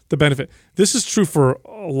the benefit. This is true for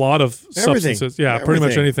a lot of substances. Yeah, pretty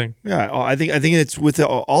much anything. Yeah, I think it's with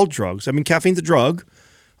all drugs. I mean, caffeine's a drug,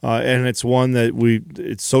 and it's one that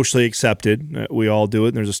it's socially accepted. We all do it,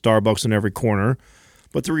 and there's a Starbucks in every corner.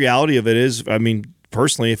 But the reality of it is, I mean,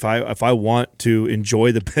 personally, if I want to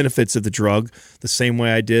enjoy the benefits of the drug the same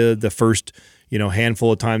way I did the first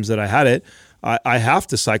handful of times that I had it, I have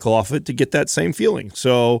to cycle off it to get that same feeling.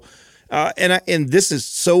 So, and this is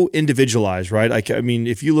so individualized, right? Like, I mean,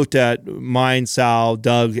 if you looked at mine, Sal,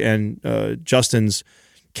 Doug, and Justin's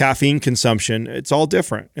caffeine consumption, it's all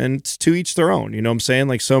different, and it's to each their own. You know what I'm saying?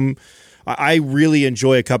 Like I really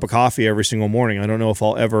enjoy a cup of coffee every single morning. I don't know if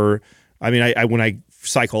I'll ever. I mean, I when I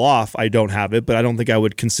cycle off, I don't have it, but I don't think I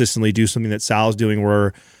would consistently do something that Sal's doing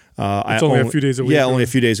where. It's only a few days a week. Yeah, only a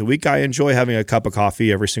few days a week. I enjoy having a cup of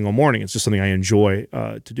coffee every single morning. It's just something I enjoy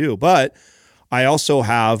to do. But I also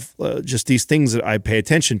have just these things that I pay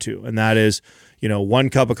attention to, and that is, one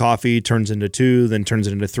cup of coffee turns into 2, then turns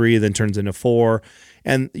into 3, then turns into 4.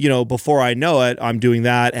 And, before I know it, I'm doing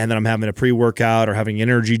that, and then I'm having a pre-workout or having an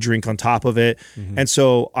energy drink on top of it. Mm-hmm. And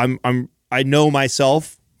so I know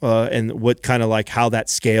myself and what kind of like how that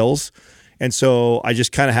scales. And so I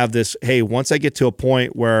just kind of have this, hey, once I get to a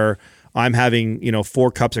point where I'm having, 4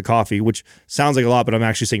 cups of coffee, which sounds like a lot, but I'm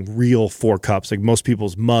actually saying real 4 cups. Like most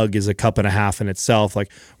people's mug is a cup and a half in itself.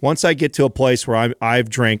 Like once I get to a place where I've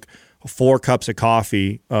drank 4 cups of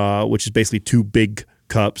coffee, which is basically 2 big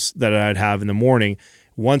cups that I'd have in the morning.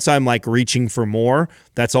 Once I'm like reaching for more,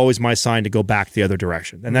 that's always my sign to go back the other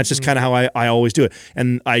direction. And that's just kind of how I always do it.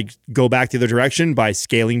 And I go back the other direction by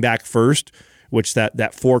scaling back first, which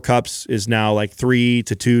that 4 cups is now like 3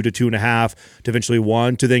 to 2 to 2.5 to eventually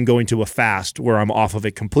 1 to then going to a fast where I'm off of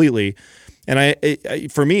it completely. And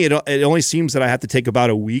for me, it only seems that I have to take about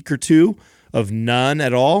a week or 2 of none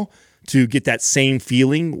at all to get that same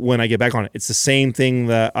feeling when I get back on it. It's the same thing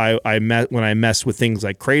that I met when I mess with things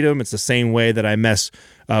like Kratom. It's the same way that I mess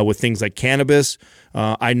with things like cannabis.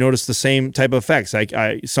 I notice the same type of effects. Like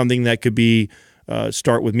something that could be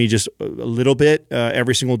start with me just a little bit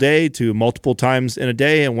every single day to multiple times in a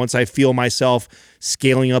day. And once I feel myself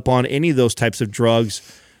scaling up on any of those types of drugs,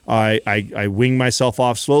 I wing myself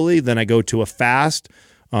off slowly. Then I go to a fast.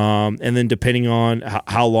 And then depending on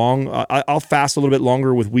how long, I'll fast a little bit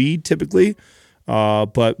longer with weed typically.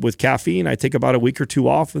 But with caffeine, I take about a week or 2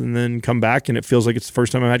 off and then come back and it feels like it's the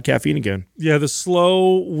first time I've had caffeine again. Yeah, the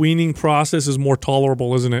slow weaning process is more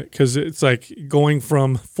tolerable, isn't it? Because it's like going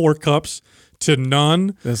from 4 cups to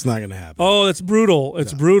none. That's not going to happen. Oh, that's brutal.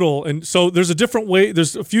 It's brutal. And so there's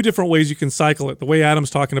a few different ways you can cycle it. The way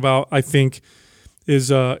Adam's talking about, I think,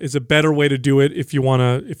 is a better way to do it if you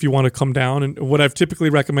want to come down. And what I've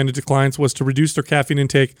typically recommended to clients was to reduce their caffeine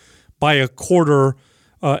intake by a quarter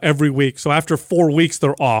every week. So after 4 weeks,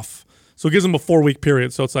 they're off. So it gives them a 4-week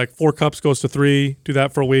period. So it's like 4 cups goes to 3, do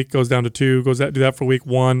that for a week, goes down to 2, do that for week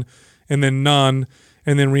 1, and then none,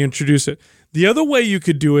 and then reintroduce it. The other way you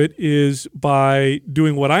could do it is by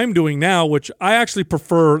doing what I'm doing now, which I actually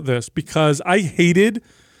prefer this because I hated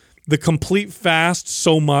the complete fast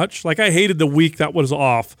so much. Like I hated the week that was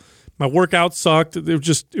off. My workout sucked.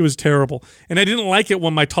 It was terrible. And I didn't like it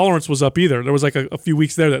when my tolerance was up either. There was like a few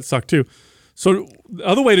weeks there that sucked too. So the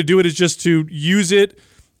other way to do it is just to use it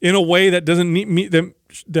in a way that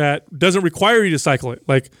that doesn't require you to cycle it.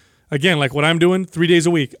 Like again, like what I'm doing 3 days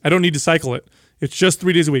a week. I don't need to cycle it. It's just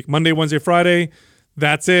 3 days a week. Monday, Wednesday, Friday.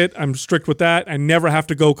 That's it. I'm strict with that. I never have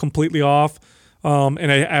to go completely off.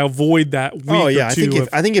 And I avoid that week or two.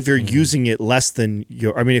 I think if you're using it less than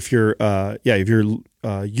if you're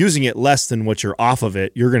using it less than what you're off of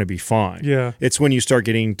it, you're going to be fine. Yeah. It's when you start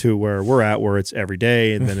getting to where we're at, where it's every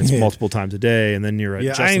day and then it's multiple times a day, and then you're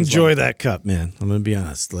at I enjoy that cup, man. I'm going to be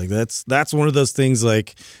honest. Like that's one of those things.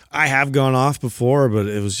 Like I have gone off before, but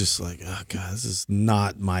it was just like, oh god, this is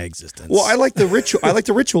not my existence. Well, I like the ritual. I like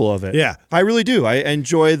the ritual of it. Yeah, I really do. I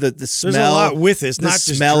enjoy the smell. There's a lot with it. It's the not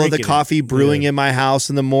just smell of the drinking coffee brewing in my house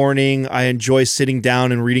in the morning. I enjoy sitting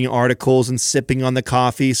down and reading articles and sipping on the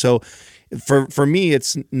coffee. So for me,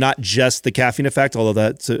 it's not just the caffeine effect, although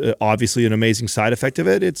that's obviously an amazing side effect of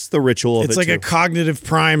it. It's the ritual of it. It's like too. a cognitive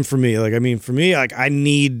prime for me. Like, I mean, for me, like I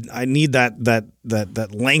need that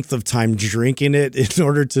length of time drinking it in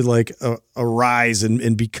order to like arise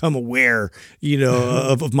and become aware,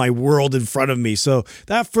 of my world in front of me. So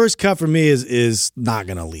that first cup for me is not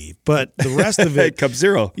going to leave, but the rest of it, cup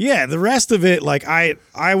zero. Yeah. The rest of it, like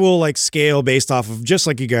I will like scale based off of, just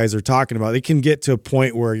like you guys are talking about. It can get to a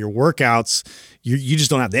point where your workouts, you just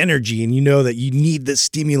don't have the energy, and you know that you need the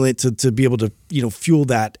stimulant to be able to fuel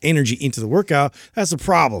that energy into the workout. That's the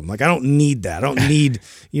problem. Like I don't need that. I don't need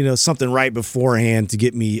something right beforehand to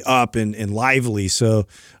get me up and lively. So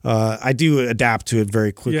I do adapt to it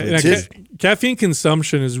very quickly. Yeah, caffeine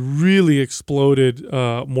consumption has really exploded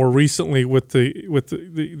more recently with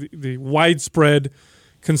the widespread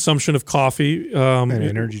consumption of coffee And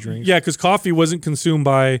energy drinks. Yeah, because coffee wasn't consumed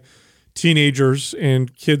by teenagers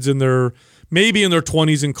and kids maybe in their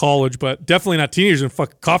 20s in college, but definitely not teenagers.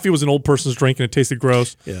 And coffee was an old person's drink and it tasted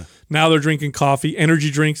gross. Yeah. Now they're drinking coffee.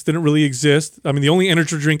 Energy drinks didn't really exist. I mean, the only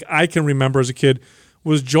energy drink I can remember as a kid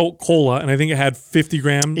was Jolt Cola, and I think it had 50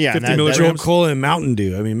 milligrams. Jolt Cola and Mountain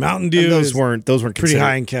Dew. I mean, Mountain Dew. And those weren't pretty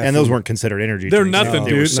high in caffeine, and those weren't considered energy. They're drinks. nothing,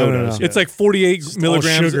 They were dude. sodas. No. It's like 48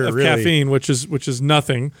 milligrams sugar, of really. caffeine, which is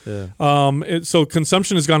nothing. Yeah. So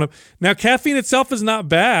consumption has gone up. Now, caffeine itself is not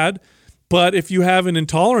bad, but if you have an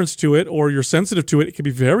intolerance to it or you're sensitive to it, it can be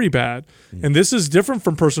very bad. And this is different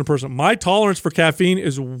from person to person. My tolerance for caffeine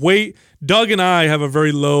is Doug and I have a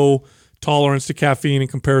very low tolerance to caffeine in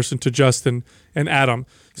comparison to Justin and Adam.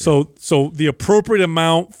 So the appropriate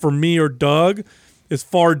amount for me or Doug is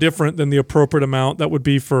far different than the appropriate amount that would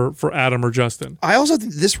be for Adam or Justin. I also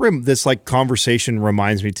think this like conversation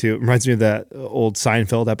reminds me of that old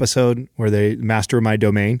Seinfeld episode where they master my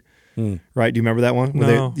domain. Right? Do you remember that one?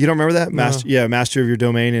 No. You don't remember that? No. Master of your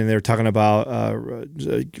domain, and they're talking about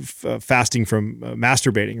fasting from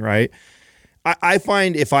masturbating, right? I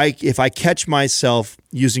find if I catch myself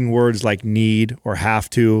using words like need or have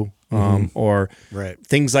to, or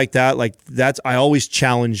things like that, I always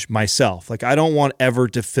challenge myself. Like I don't want ever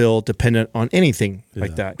to feel dependent on anything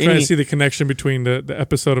like that. I'm trying to see the connection between the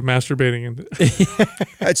episode of masturbating and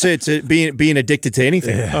I'd say it's being addicted to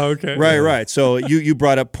anything. Yeah. Oh, okay. Right. So you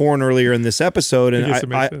brought up porn earlier in this episode, and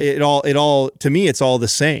it all to me it's all the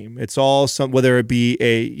same. It's all whether it be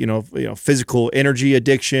a physical energy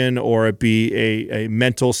addiction or it be a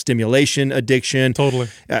mental stimulation addiction. Totally.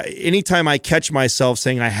 Anytime I catch myself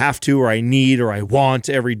saying I have to or I need or I want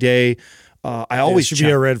every day, I always should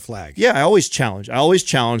be a red flag. Yeah, I always challenge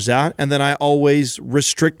that, and then I always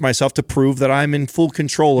restrict myself to prove that I'm in full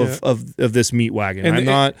control of this meat wagon. I'm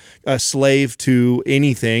not a slave to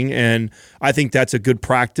anything, and I think that's a good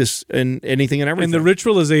practice in anything and everything. And the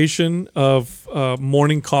ritualization of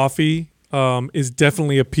morning coffee is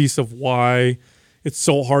definitely a piece of why it's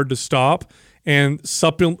so hard to stop. And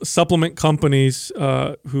supplement companies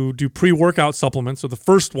who do pre-workout supplements, or the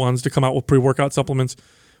first ones to come out with pre-workout supplements,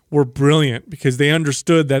 were brilliant because they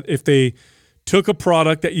understood that if they took a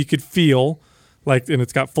product that you could feel, and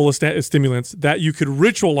it's got full of stimulants, that you could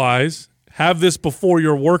ritualize, have this before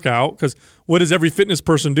your workout, because what does every fitness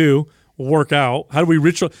person do? Work out. How do we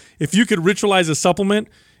ritual? If you could ritualize a supplement,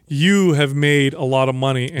 you have made a lot of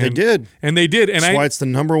money. And, they did. And they did. And that's why it's the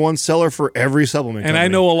number one seller for every supplement company. I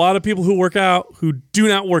know a lot of people who work out who do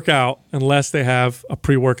not work out unless they have a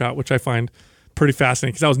pre-workout, which I find pretty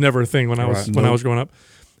fascinating because that was never a thing when I was growing up.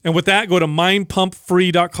 And with that, go to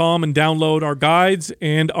mindpumpfree.com and download our guides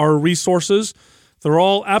and our resources. They're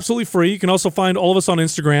all absolutely free. You can also find all of us on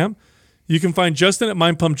Instagram. You can find Justin at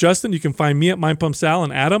Mind Pump Justin. You can find me at Mind Pump Sal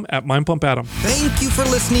and Adam at Mind Pump Adam. Thank you for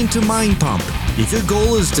listening to Mind Pump. If your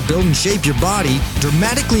goal is to build and shape your body,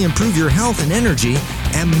 dramatically improve your health and energy,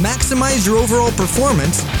 and maximize your overall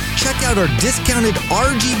performance, check out our discounted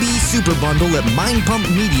RGB Super Bundle at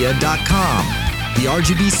mindpumpmedia.com. The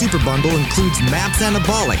RGB Super Bundle includes MAPS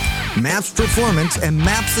Anabolic, MAPS Performance, and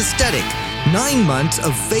MAPS Aesthetic. 9 months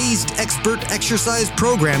of phased expert exercise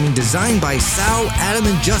programming designed by Sal, Adam,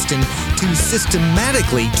 and Justin to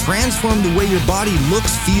systematically transform the way your body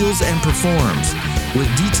looks, feels, and performs. With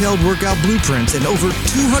detailed workout blueprints and over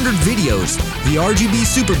 200 videos, the RGB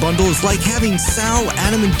Super Bundle is like having Sal,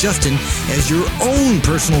 Adam, and Justin as your own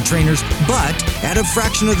personal trainers, but at a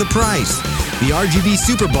fraction of the price. The RGB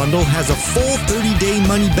Super Bundle has a full 30-day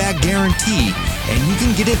money-back guarantee, and you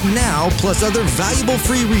can get it now plus other valuable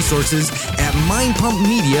free resources at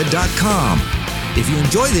mindpumpmedia.com. If you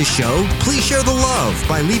enjoy this show, please share the love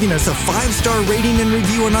by leaving us a 5-star rating and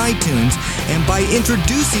review on iTunes and by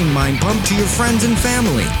introducing Mind Pump to your friends and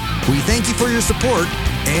family. We thank you for your support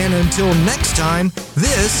And until next time,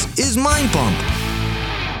 this is Mind Pump.